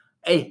 Folks,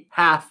 a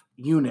half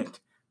unit.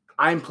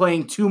 I'm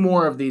playing 2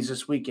 more of these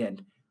this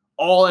weekend,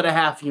 all at a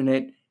half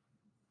unit.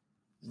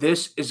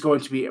 This is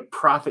going to be a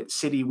Profit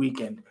City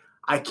weekend.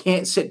 I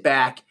can't sit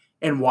back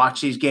and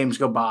watch these games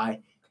go by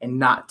and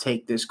not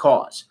take this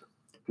cause.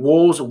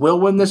 Wolves will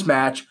win this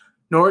match.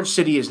 Norwich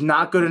City is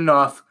not good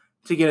enough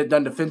to get it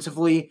done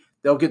defensively.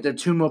 They'll get their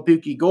Timo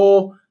Pukki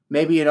goal,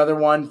 maybe another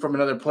one from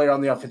another player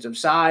on the offensive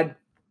side.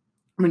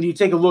 I mean, you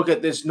take a look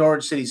at this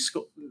Norwich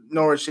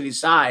City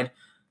side.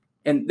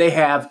 And they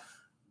have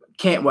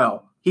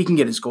Cantwell. He can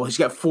get his goal. He's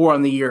got 4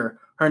 on the year.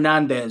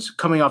 Hernandez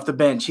coming off the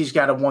bench. He's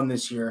got a 1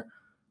 this year.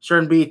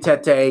 Cernby,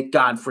 Tete,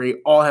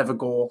 Godfrey all have a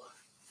goal.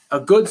 A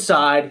good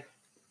side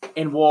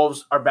in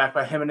Wolves are backed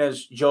by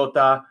Jimenez,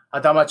 Jota,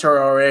 Adama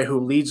Traore, who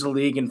leads the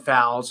league in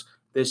fouls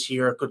this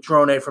year,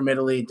 Cotrone from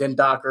Italy,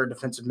 Dendocker,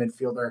 defensive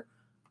midfielder.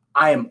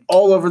 I am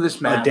all over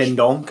this match.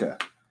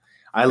 Dendonka.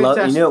 I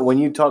love, when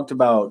you talked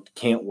about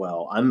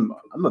Cantwell, I'm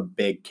a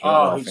big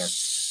Cantwell fan.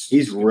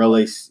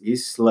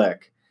 He's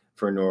slick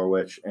for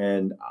Norwich.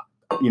 And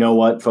you know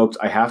what, folks,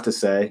 I have to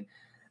say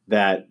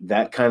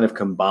that kind of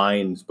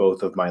combines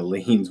both of my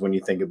leans when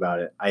you think about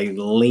it. I'm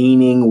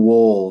leaning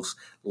Wolves,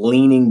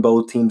 leaning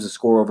both teams to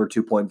score over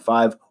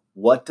 2.5.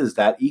 What does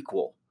that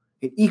equal?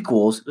 It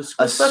equals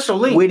a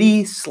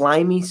squiddy,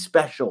 slimy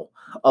special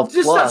of it's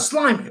just plus.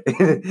 Not slimy.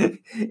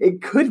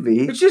 It could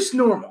be. It's just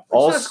normal.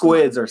 All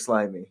squids are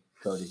slimy,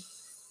 Cody.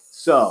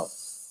 So,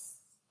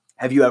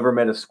 have you ever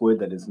met a squid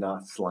that is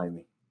not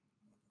slimy?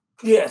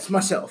 Yes,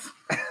 myself.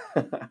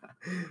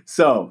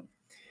 So,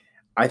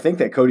 I think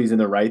that Cody's in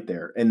the right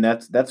there, and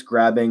that's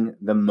grabbing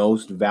the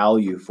most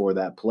value for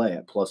that play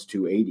at plus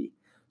 280.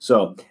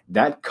 So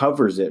that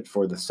covers it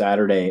for the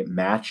Saturday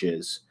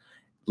matches.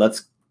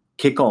 Let's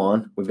kick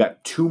on. We've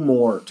got 2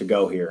 more to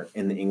go here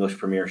in the English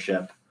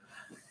Premiership.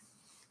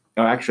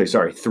 Oh, actually,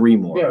 sorry, 3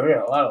 more.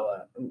 Yeah, a lot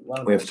of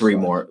that. We have 3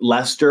 more.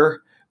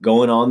 Leicester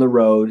going on the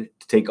road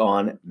to take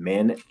on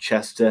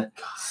Manchester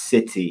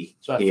City.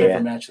 It's my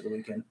favorite match of the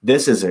weekend.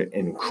 This is an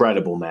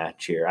incredible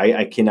match here.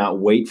 I cannot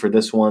wait for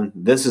this one.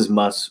 This is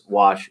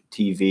must-watch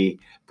TV.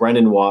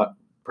 Brendan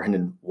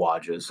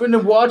Rodgers,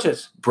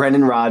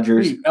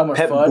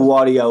 Pep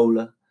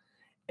Guardiola,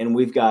 and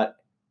we've got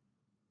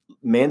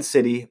Man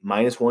City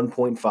minus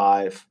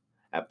 1.5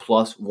 at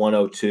plus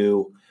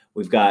 102.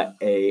 We've got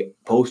a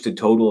posted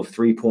total of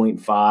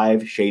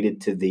 3.5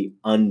 shaded to the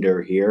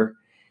under here.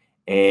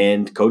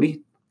 And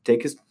Cody,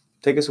 take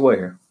us away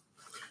here.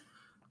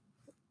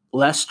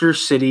 Leicester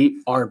City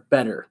are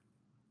better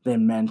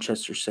than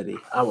Manchester City.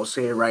 I will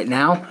say it right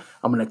now.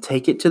 I'm going to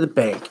take it to the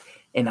bank.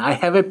 And I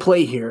have a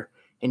play here.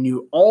 And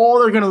you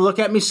all are going to look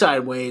at me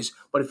sideways.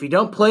 But if you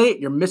don't play it,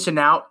 you're missing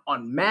out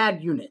on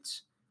mad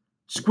units.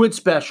 Squid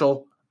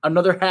special,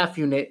 another half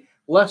unit.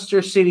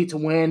 Leicester City to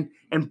win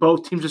and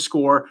both teams to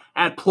score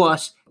at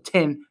plus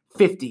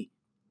 1050.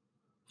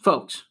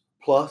 Folks.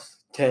 Plus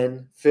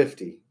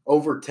 1050.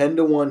 Over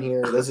 10-1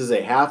 here. This is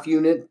a half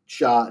unit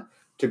shot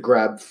to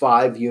grab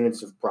 5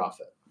 units of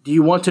profit. Do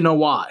you want to know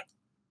why,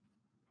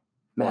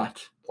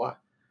 Matt? Why?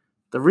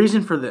 The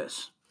reason for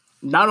this,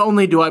 not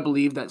only do I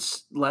believe that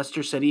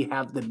Leicester City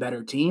have the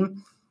better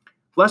team,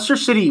 Leicester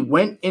City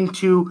went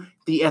into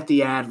the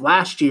Etihad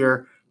last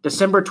year,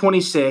 December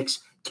 26,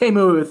 came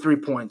away with 3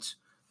 points.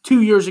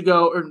 2 years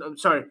ago,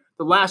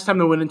 the last time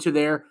they went into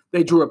there,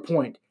 they drew a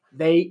point.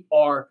 They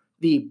are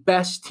the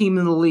best team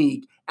in the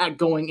league at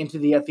going into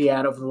the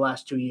Etihad over the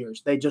last 2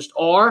 years. They just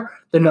are.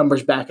 The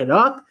numbers back it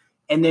up.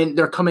 And then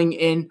they're coming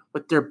in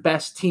with their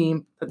best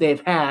team that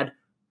they've had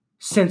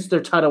since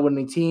their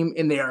title-winning team,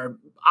 and they are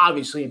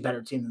obviously a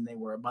better team than they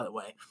were, by the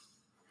way.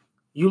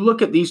 You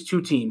look at these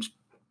 2 teams.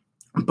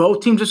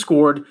 Both teams have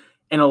scored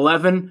in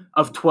 11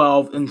 of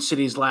 12 in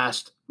City's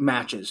last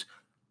matches.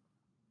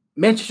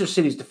 Manchester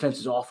City's defense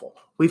is awful.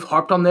 We've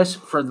harped on this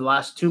for the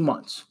last 2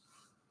 months.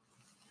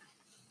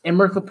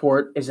 Emerick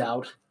Laporte is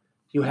out.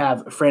 You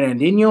have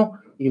Fernandinho.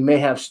 You may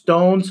have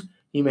Stones.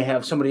 You may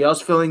have somebody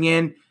else filling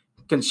in.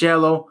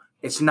 Cancelo.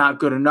 It's not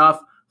good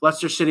enough.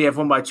 Leicester City have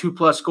won by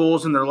 2+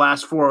 goals in their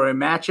last 4 away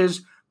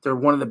matches. They're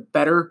one of the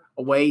better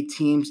away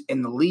teams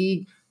in the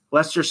league.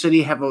 Leicester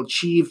City have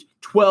achieved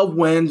 12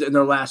 wins in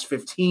their last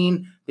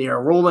 15. They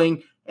are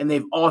rolling, and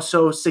they've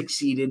also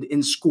succeeded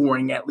in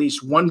scoring at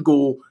least 1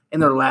 goal in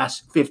their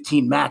last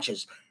 15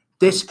 matches.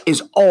 This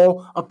is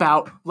all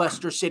about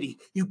Leicester City.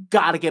 You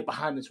got to get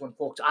behind this one,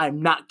 folks.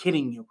 I'm not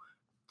kidding you.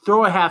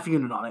 Throw a half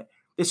unit on it.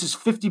 This is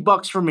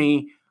 $50 for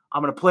me.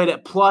 I'm going to play it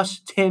at plus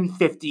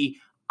 1050.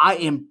 I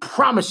am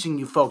promising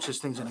you, folks, this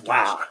thing's going to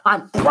cash. Wow.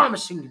 I'm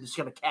promising you this is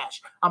going to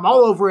cash. I'm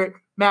all over it.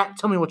 Matt,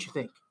 tell me what you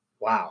think.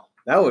 Wow.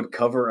 That would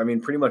cover,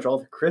 pretty much all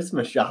the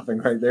Christmas shopping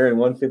right there in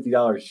one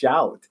 $50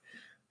 shout.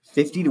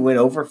 50 to win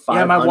over 500.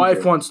 Yeah, my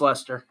wife wants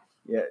Leicester.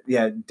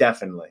 Yeah,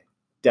 definitely.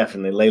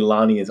 Definitely.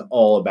 Leilani is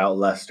all about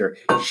Leicester.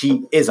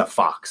 She is a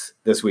fox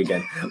this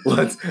weekend.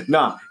 Let's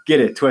not get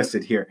it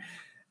twisted here.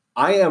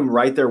 I am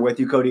right there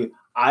with you, Cody.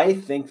 I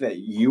think that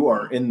you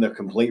are in the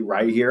complete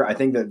right here. I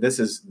think that this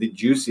is the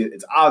juiciest.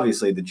 It's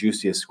obviously the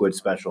juiciest squid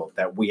special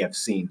that we have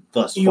seen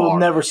thus far. You will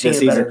never see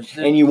it better.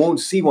 And you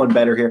won't see one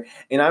better here.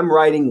 And I'm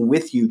riding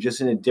with you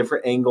just in a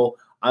different angle.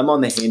 I'm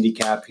on the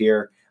handicap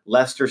here.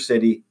 Leicester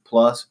City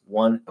plus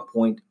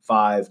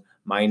 1.5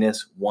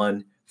 minus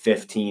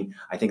 115.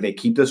 I think they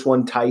keep this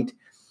one tight.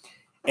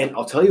 And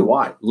I'll tell you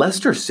why.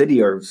 Leicester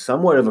City are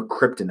somewhat of a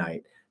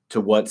kryptonite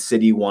to what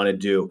City want to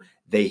do.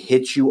 They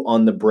hit you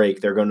on the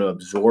break. They're going to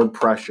absorb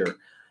pressure,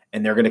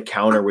 and they're going to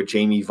counter with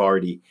Jamie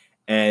Vardy.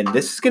 And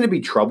this is going to be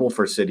trouble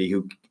for City,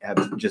 who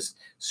have just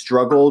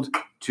struggled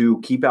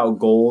to keep out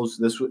goals.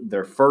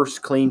 Their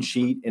first clean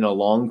sheet in a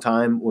long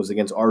time was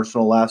against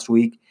Arsenal last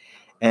week.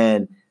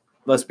 And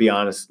let's be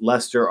honest,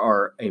 Leicester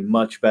are a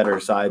much better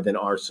side than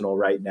Arsenal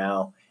right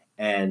now.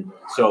 And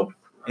so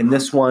in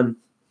this one,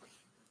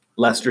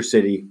 Leicester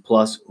City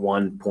plus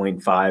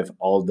 1.5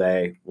 all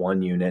day,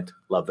 1 unit.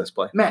 Love this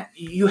play. Matt,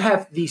 you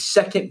have the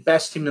second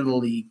best team in the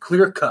league,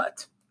 clear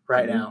cut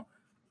right now,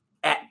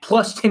 at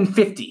plus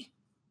 1050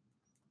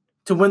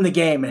 to win the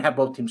game and have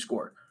both teams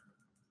score.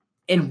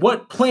 And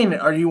what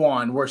planet are you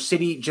on where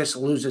City just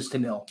loses to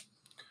 0?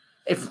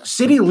 If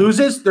City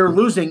loses, they're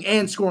losing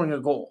and scoring a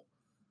goal.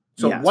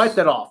 So wipe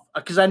that off.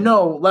 Because I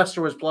know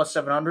Leicester was plus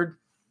 700.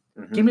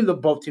 Give me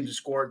both teams to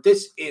score.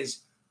 This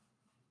is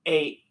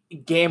a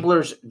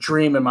gambler's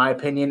dream, in my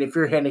opinion. If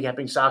you're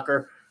handicapping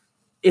soccer,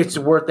 it's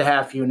worth the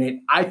half unit.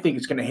 I think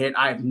it's going to hit.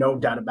 I have no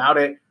doubt about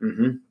it.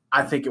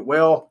 I think it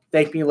will.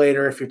 Thank me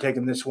later if you're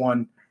taking this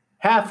one.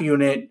 Half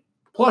unit,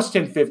 plus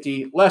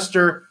 1050.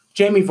 Leicester,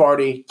 Jamie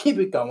Vardy, keep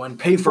it going.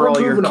 Pay for all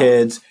your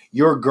kids,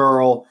 your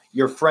girl,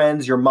 your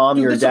friends, your mom,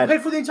 your dad. Pay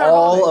for the entire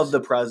all holidays. of the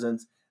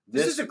presents.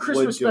 This is a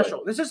Christmas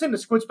special. This isn't a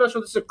squid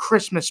special. This is a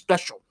Christmas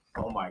special.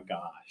 Oh, my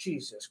gosh.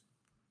 Jesus.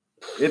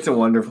 It's a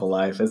wonderful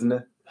life, isn't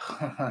it?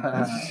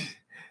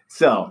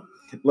 So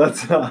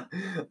let's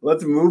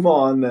move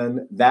on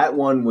then. That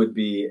one would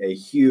be a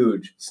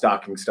huge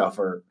stocking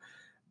stuffer.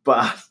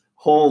 But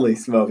holy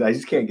smokes, I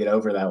just can't get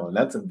over that one.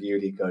 That's a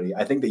beauty, Cody.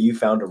 I think that you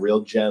found a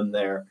real gem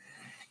there.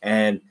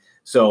 And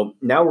so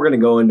now we're going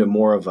to go into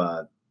more of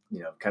a,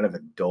 kind of a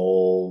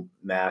dull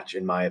match,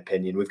 in my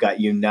opinion. We've got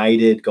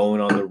United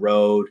going on the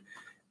road,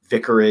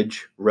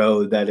 Vicarage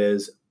Road, that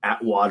is,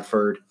 at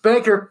Watford.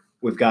 Banker.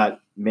 We've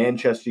got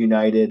Manchester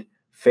United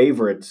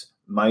favorites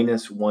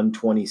minus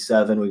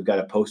 127. We've got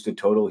a posted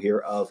total here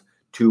of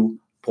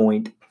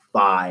 2.5.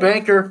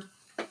 Banker.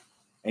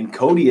 And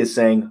Cody is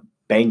saying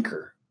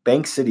banker.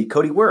 Bank City.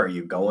 Cody, where are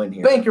you going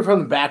here? Banker from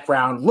the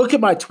background. Look at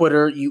my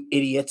Twitter, you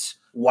idiots.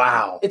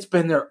 Wow. It's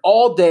been there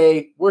all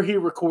day. We're here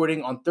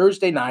recording on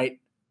Thursday night,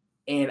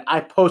 and I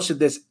posted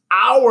this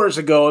hours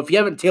ago. If you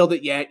haven't tailed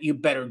it yet, you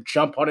better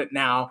jump on it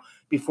now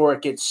before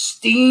it gets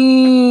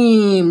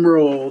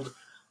steamrolled.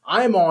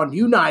 I'm on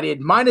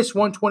United minus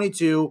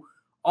 122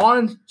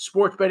 on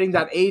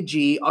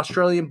sportsbetting.ag,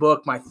 Australian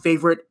book, my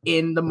favorite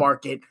in the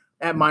market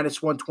at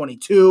minus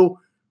 122.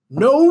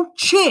 No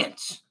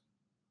chance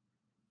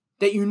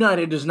that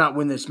United does not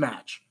win this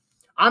match.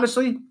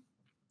 Honestly,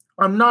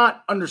 I'm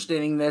not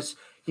understanding this.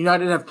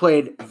 United have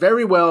played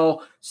very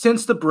well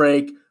since the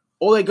break.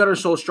 Ole Gunnar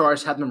Solskjaer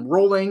has had them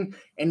rolling,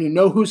 and you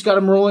know who's got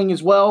them rolling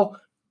as well?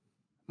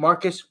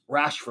 Marcus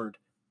Rashford.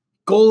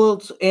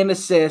 Goals and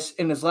assists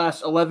in his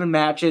last 11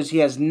 matches. He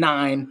has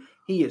 9.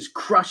 He is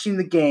crushing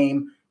the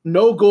game.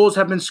 No goals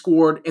have been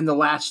scored in the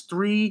last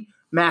 3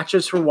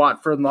 matches for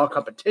Watford in all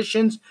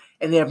competitions,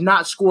 and they have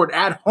not scored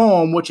at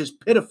home, which is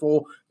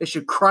pitiful. They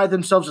should cry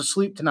themselves to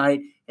sleep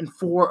tonight in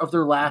 4 of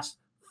their last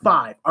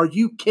 5. Are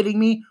you kidding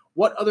me?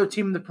 What other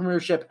team in the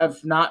Premiership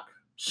have not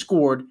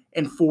scored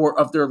in 4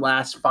 of their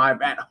last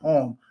 5 at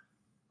home?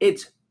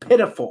 It's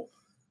pitiful.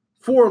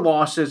 4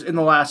 losses in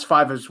the last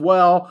 5 as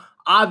well.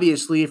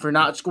 Obviously, if you're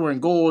not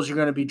scoring goals, you're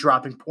going to be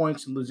dropping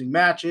points and losing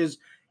matches.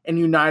 And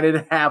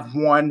United have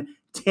won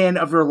 10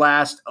 of their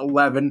last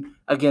 11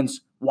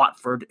 against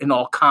Watford in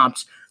all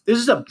comps. This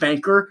is a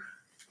banker.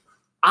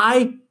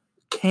 I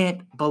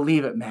can't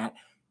believe it, Matt.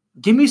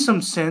 Give me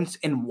some sense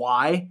in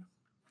why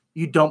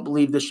you don't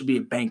believe this should be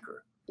a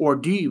banker. Or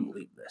do you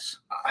believe this?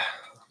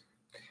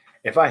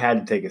 If I had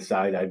to take a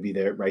side, I'd be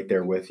there, right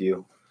there with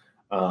you.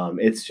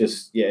 It's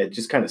just, it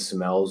just kind of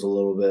smells a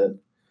little bit.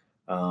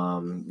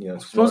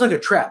 It smells like a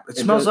trap. It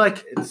smells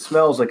like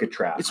a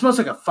trap. It smells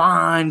like a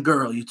fine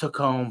girl you took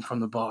home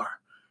from the bar.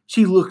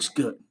 She looks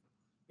good.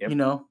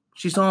 Yep.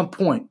 She's on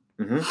point.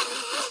 Mm-hmm.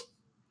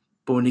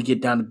 But when you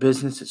get down to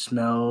business, it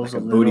smells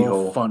like a booty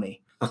little hole.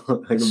 funny.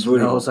 Like it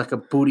smells like a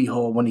booty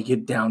hole when you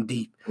get down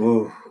deep.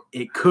 Ooh.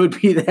 It could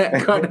be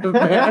that kind of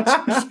match.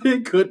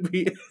 It could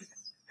be.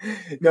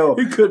 No.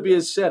 It could be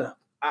a setup.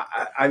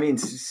 I mean,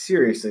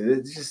 seriously,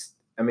 it's just.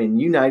 I mean,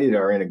 United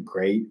are in a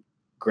great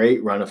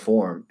run of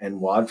form, and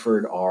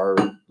Watford are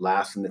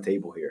last in the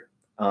table here.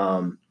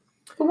 The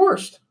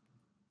worst.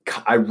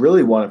 I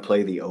really want to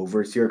play the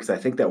overs here because I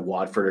think that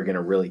Watford are going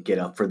to really get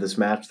up for this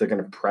match. They're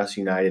going to press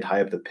United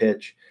high up the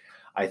pitch.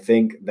 I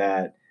think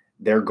that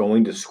they're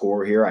going to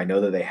score here. I know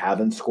that they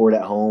haven't scored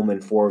at home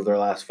in 4 of their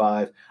last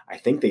 5. I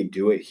think they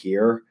do it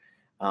here.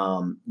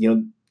 Under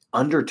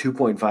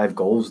 2.5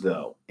 goals,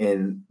 though,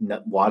 in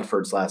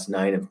Watford's last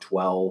 9 of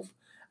 12.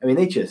 I mean,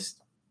 they just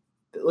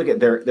look at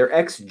their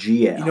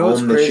XG at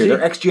home this year.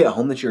 Their XG at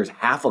home this year is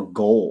half a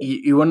goal.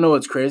 You want to know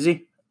what's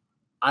crazy?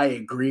 I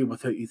agree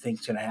with what you think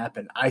is going to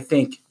happen. I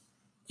think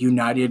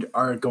United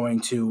are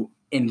going to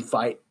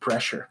invite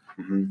pressure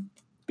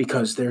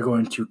because they're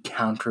going to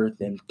counter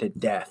them to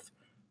death.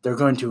 They're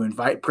going to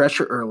invite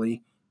pressure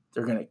early.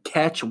 They're going to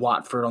catch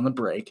Watford on the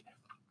break,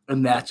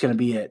 and that's going to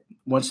be it.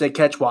 Once they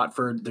catch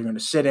Watford, they're going to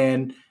sit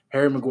in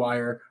Harry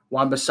Maguire,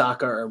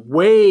 Wan-Bissaka are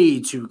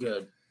way too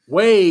good.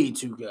 Way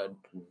too good.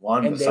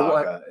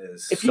 Wan-Bissaka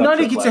is If such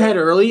United a gets player. ahead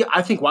early,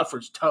 I think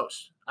Watford's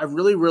toast. I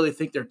really, really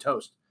think they're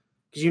toast.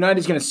 Because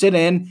United's going to sit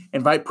in,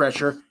 invite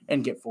pressure,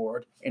 and get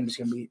forward. And it's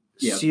going to be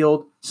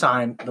sealed,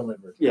 signed,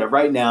 delivered. Yeah,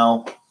 right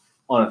now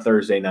on a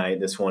Thursday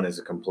night, this one is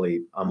a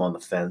complete – I'm on the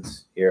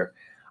fence here.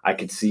 I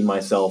could see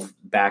myself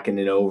backing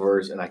in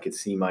overs, and I could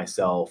see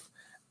myself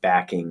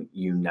backing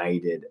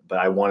United. But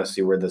I want to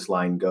see where this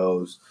line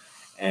goes.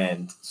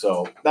 And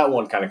so that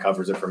one kind of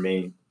covers it for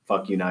me.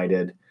 Fuck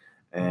United.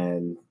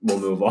 And we'll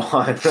move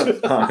on.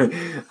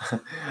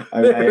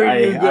 I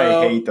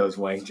hate those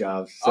wank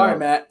jobs. So. All right,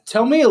 Matt.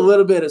 Tell me a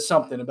little bit of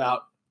something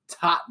about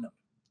Tottenham.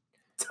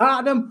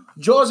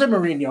 Jose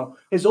Mourinho,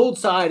 his old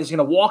side is going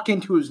to walk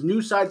into his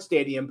new side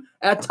stadium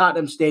at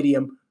Tottenham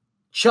Stadium.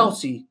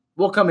 Chelsea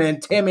will come in.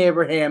 Tammy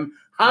Abraham,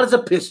 hot as a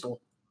pistol.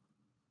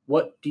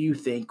 What do you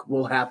think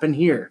will happen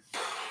here?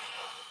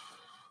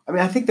 I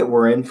mean, I think that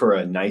we're in for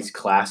a nice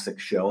classic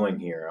showing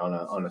here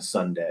on a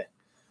Sunday.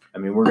 I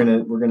mean, we're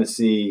gonna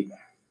see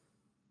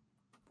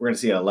an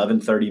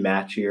 11:30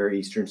 match here,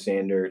 Eastern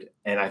Standard,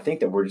 and I think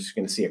that we're just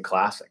gonna see a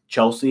classic.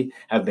 Chelsea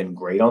have been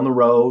great on the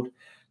road.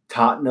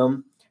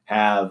 Tottenham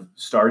have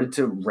started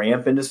to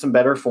ramp into some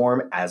better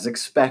form as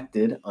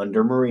expected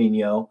under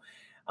Mourinho,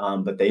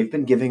 but they've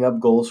been giving up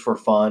goals for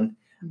fun.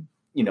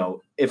 You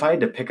know, if I had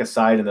to pick a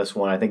side in this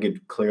one, I think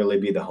it'd clearly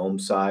be the home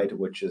side,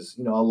 which is,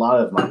 you know, a lot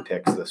of my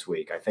picks this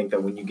week. I think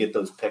that when you get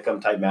those pick 'em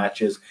type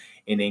matches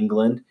in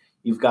England,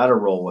 you've got to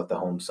roll with the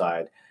home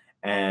side.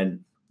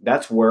 And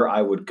that's where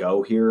I would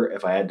go here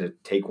if I had to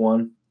take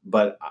one.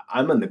 But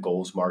I'm in the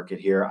goals market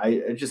here.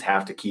 I just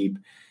have to keep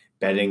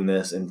betting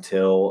this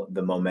until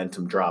the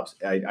momentum drops.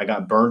 I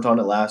got burnt on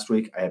it last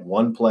week. I had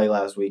one play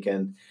last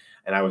weekend,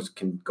 and I was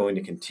going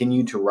to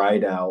continue to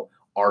ride out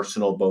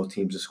Arsenal, both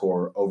teams to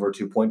score over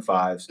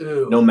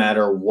 2.5s, no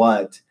matter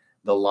what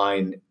the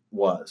line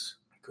was.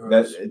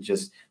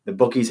 The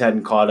bookies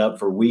hadn't caught up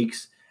for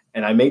weeks,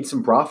 and I made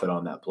some profit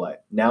on that play.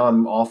 Now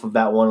I'm off of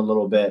that one a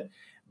little bit,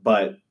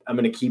 but I'm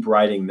going to keep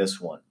riding this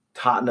one.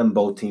 Tottenham,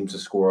 both teams to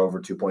score over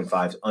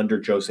 2.5s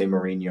under Jose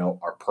Mourinho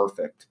are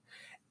perfect.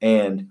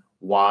 And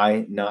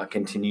why not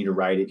continue to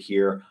ride it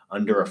here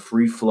under a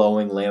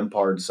free-flowing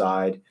Lampard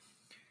side?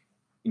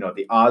 You know,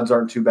 the odds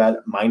aren't too bad.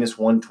 Minus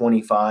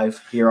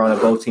 125 here on a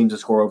both teams to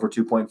score over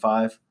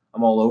 2.5.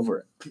 I'm all over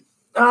it.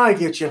 I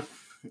get you.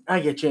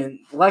 And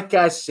like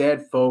I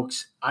said,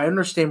 folks, I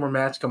understand where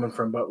Matt's coming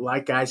from, but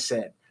like I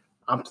said,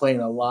 I'm playing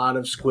a lot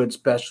of squid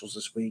specials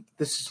this week.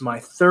 This is my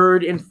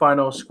third and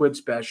final squid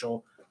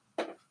special.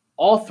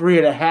 All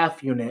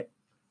 3.5 unit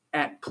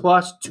at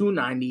plus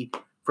 290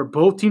 for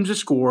both teams to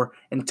score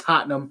and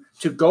Tottenham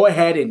to go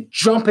ahead and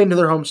jump into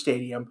their home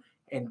stadium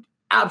and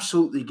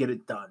absolutely get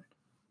it done.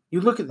 You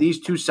look at these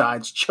two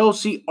sides,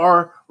 Chelsea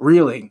are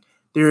reeling.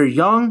 They're a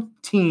young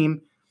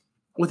team.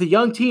 With a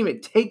young team,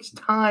 it takes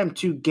time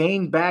to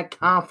gain back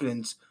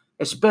confidence,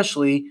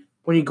 especially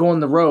when you go on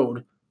the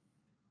road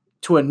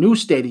to a new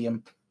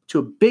stadium, to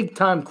a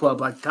big-time club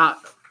like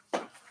Tottenham.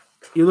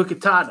 You look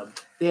at Tottenham.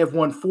 They have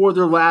won 4 of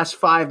their last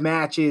 5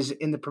 matches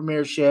in the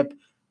Premiership.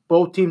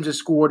 Both teams have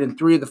scored, and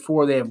 3 of the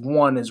 4 they have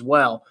won as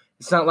well.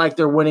 It's not like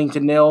they're winning to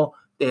nil.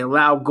 They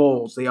allow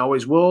goals. They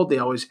always will. They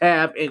always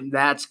have, and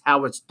that's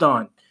how it's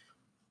done.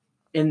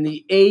 In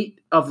the 8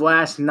 of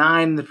last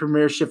 9 in the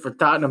Premiership for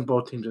Tottenham,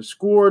 both teams have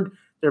scored.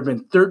 There have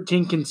been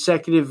 13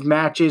 consecutive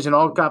matches in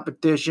all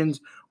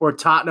competitions where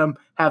Tottenham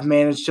have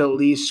managed to at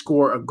least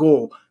score a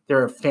goal.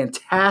 They're a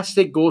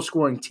fantastic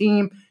goal-scoring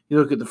team. You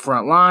look at the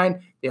front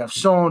line. They have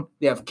Son,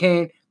 they have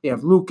Kane, they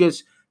have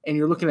Lucas, and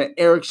you're looking at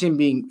Eriksen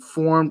being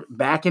formed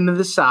back into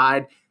the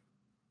side.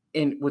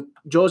 And with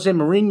Jose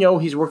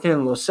Mourinho, he's working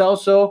in Lo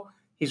Celso.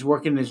 He's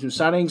working in his new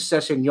signings.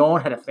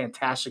 Sessegnon had a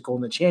fantastic goal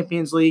in the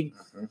Champions League.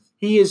 Mm-hmm.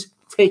 He is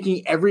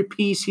taking every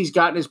piece he's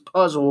got in his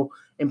puzzle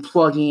and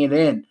plugging it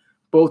in.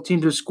 Both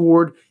teams have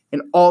scored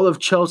in all of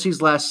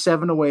Chelsea's last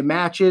 7 away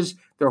matches.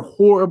 They're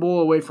horrible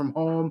away from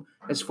home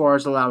as far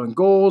as allowing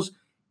goals.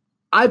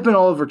 I've been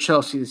all over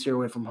Chelsea this year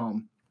away from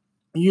home.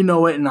 You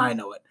know it and I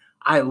know it.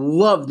 I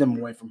love them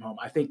away from home.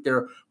 I think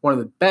they're one of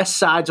the best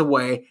sides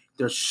away.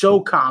 They're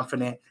so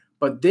confident.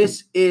 But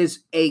this is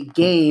a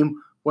game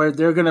where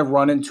they're going to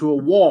run into a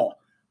wall.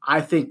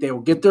 I think they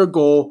will get their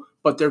goal,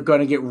 but they're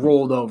going to get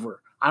rolled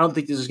over. I don't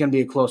think this is going to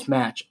be a close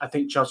match. I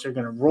think Chelsea are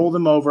going to roll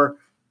them over.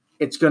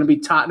 It's going to be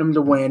Tottenham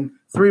to win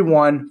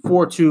 3-1,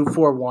 4-2,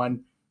 4-1,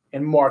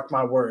 and mark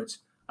my words.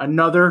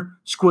 Another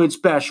squid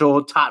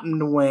special, Tottenham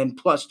to win,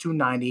 plus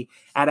 290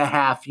 at a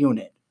half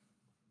unit.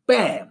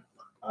 Bam!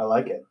 I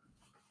like it.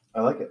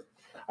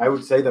 I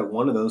would say that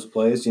one of those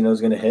plays, is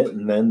going to hit,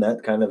 and then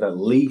that kind of at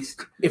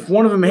least. If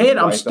one of them hit,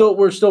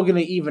 we're still going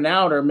to even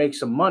out or make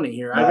some money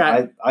here.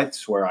 I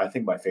swear, I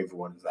think my favorite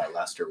one is that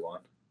Leicester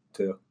one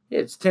too.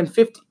 It's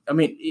 10.50. I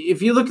mean,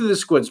 if you look at the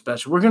squid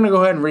special, we're going to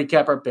go ahead and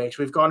recap our picks.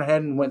 We've gone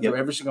ahead and went through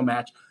every single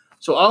match.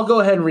 So I'll go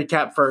ahead and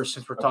recap first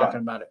since we're talking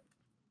about it.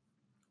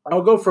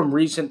 I'll go from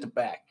recent to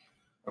back.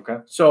 Okay.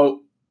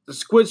 So the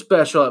squid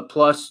special at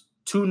plus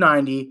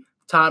 290,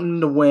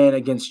 Tottenham to win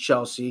against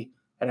Chelsea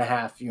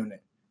 2.5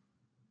 unit.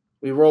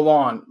 We roll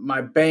on.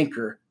 My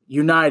banker,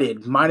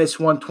 United, minus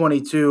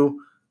 122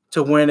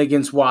 to win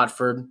against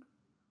Watford.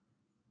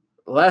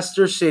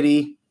 Leicester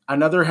City,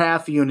 another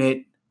half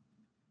unit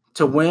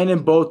to win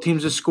and both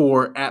teams to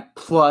score at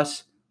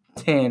plus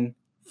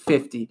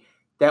 1050.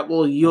 That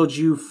will yield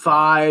you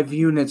 5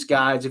 units,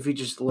 guys, if you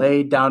just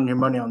lay down your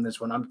money on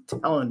this one. I'm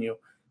telling you,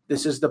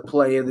 this is the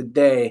play of the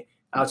day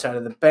outside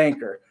of the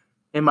banker.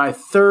 And my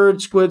third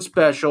squid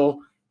special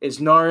is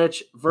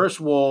Norwich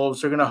versus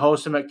Wolves. They're going to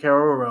host them at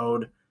Carroll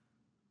Road.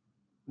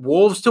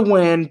 Wolves to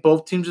win,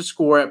 both teams to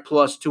score at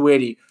plus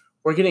 280.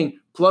 We're getting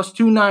plus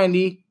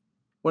 290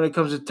 when it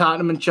comes to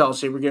Tottenham and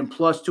Chelsea. We're getting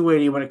plus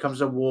 280 when it comes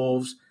to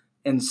Wolves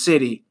and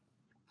City.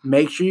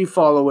 Make sure you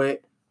follow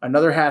it.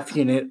 Another half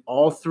unit,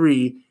 all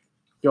 3,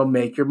 you'll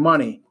make your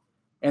money.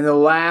 And the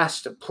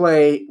last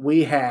play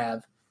we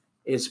have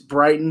is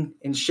Brighton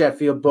and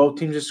Sheffield, both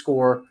teams to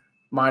score,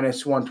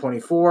 minus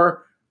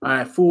 124.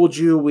 I fooled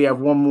you. We have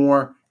one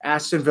more.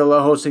 Aston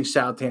Villa hosting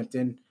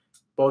Southampton,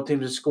 both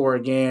teams to score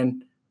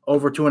again.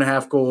 Over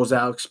 2.5 goals,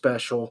 Alex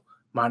Special,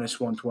 minus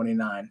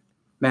 129.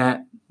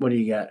 Matt, what do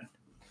you got?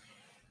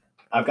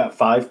 I've got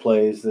 5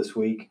 plays this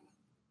week.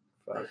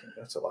 5.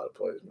 That's a lot of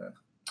plays, man.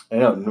 I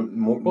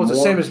know. Well, it's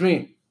the same as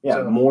me. Yeah,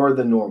 so. More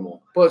than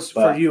normal. But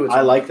for you,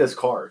 I like this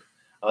card.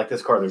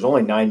 There's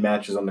only 9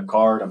 matches on the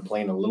card. I'm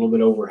playing a little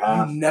bit over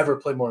half. You never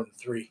play more than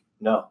 3.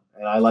 No,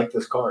 and I like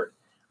this card.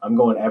 I'm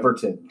going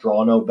Everton,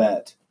 draw no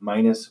bet,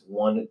 minus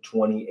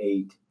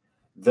 128.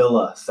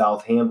 Villa,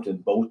 Southampton,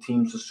 both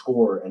teams to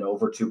score and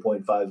over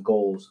 2.5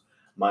 goals,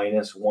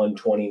 minus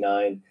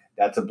 129.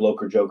 That's a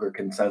Bloker Joker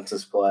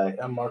consensus play.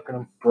 I'm marking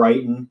them.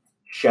 Brighton,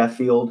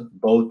 Sheffield,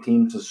 both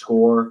teams to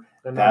score.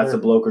 That's a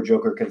Bloker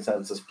Joker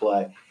consensus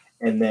play.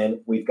 And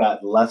then we've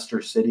got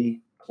Leicester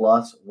City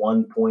plus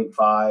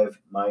 1.5,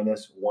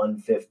 minus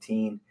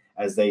 115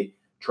 as they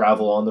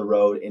travel on the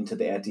road into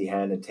the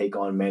Etihad and take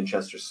on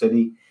Manchester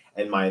City.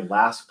 And my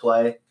last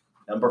play,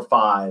 number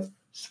 5,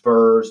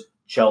 Spurs,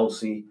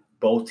 Chelsea,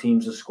 both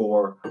teams to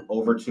score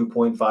over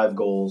 2.5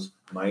 goals,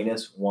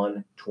 minus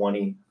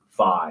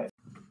 125.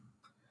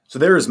 So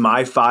there is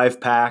my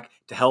 5-pack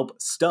to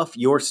help stuff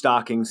your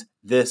stockings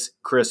this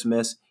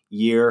Christmas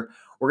year.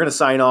 We're going to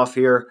sign off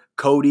here.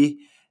 Cody,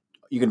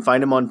 you can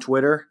find him on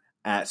Twitter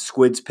at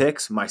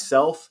SquidsPicks.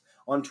 Myself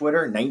on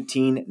Twitter,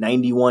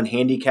 1991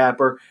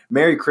 Handicapper.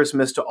 Merry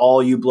Christmas to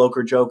all you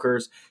Bloker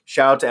Jokers.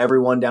 Shout out to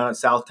everyone down at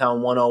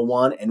Southtown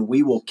 101, and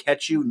we will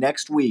catch you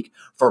next week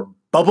for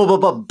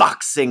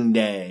Boxing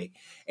Day.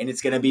 And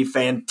it's going to be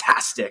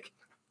fantastic.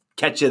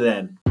 Catch you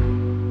then.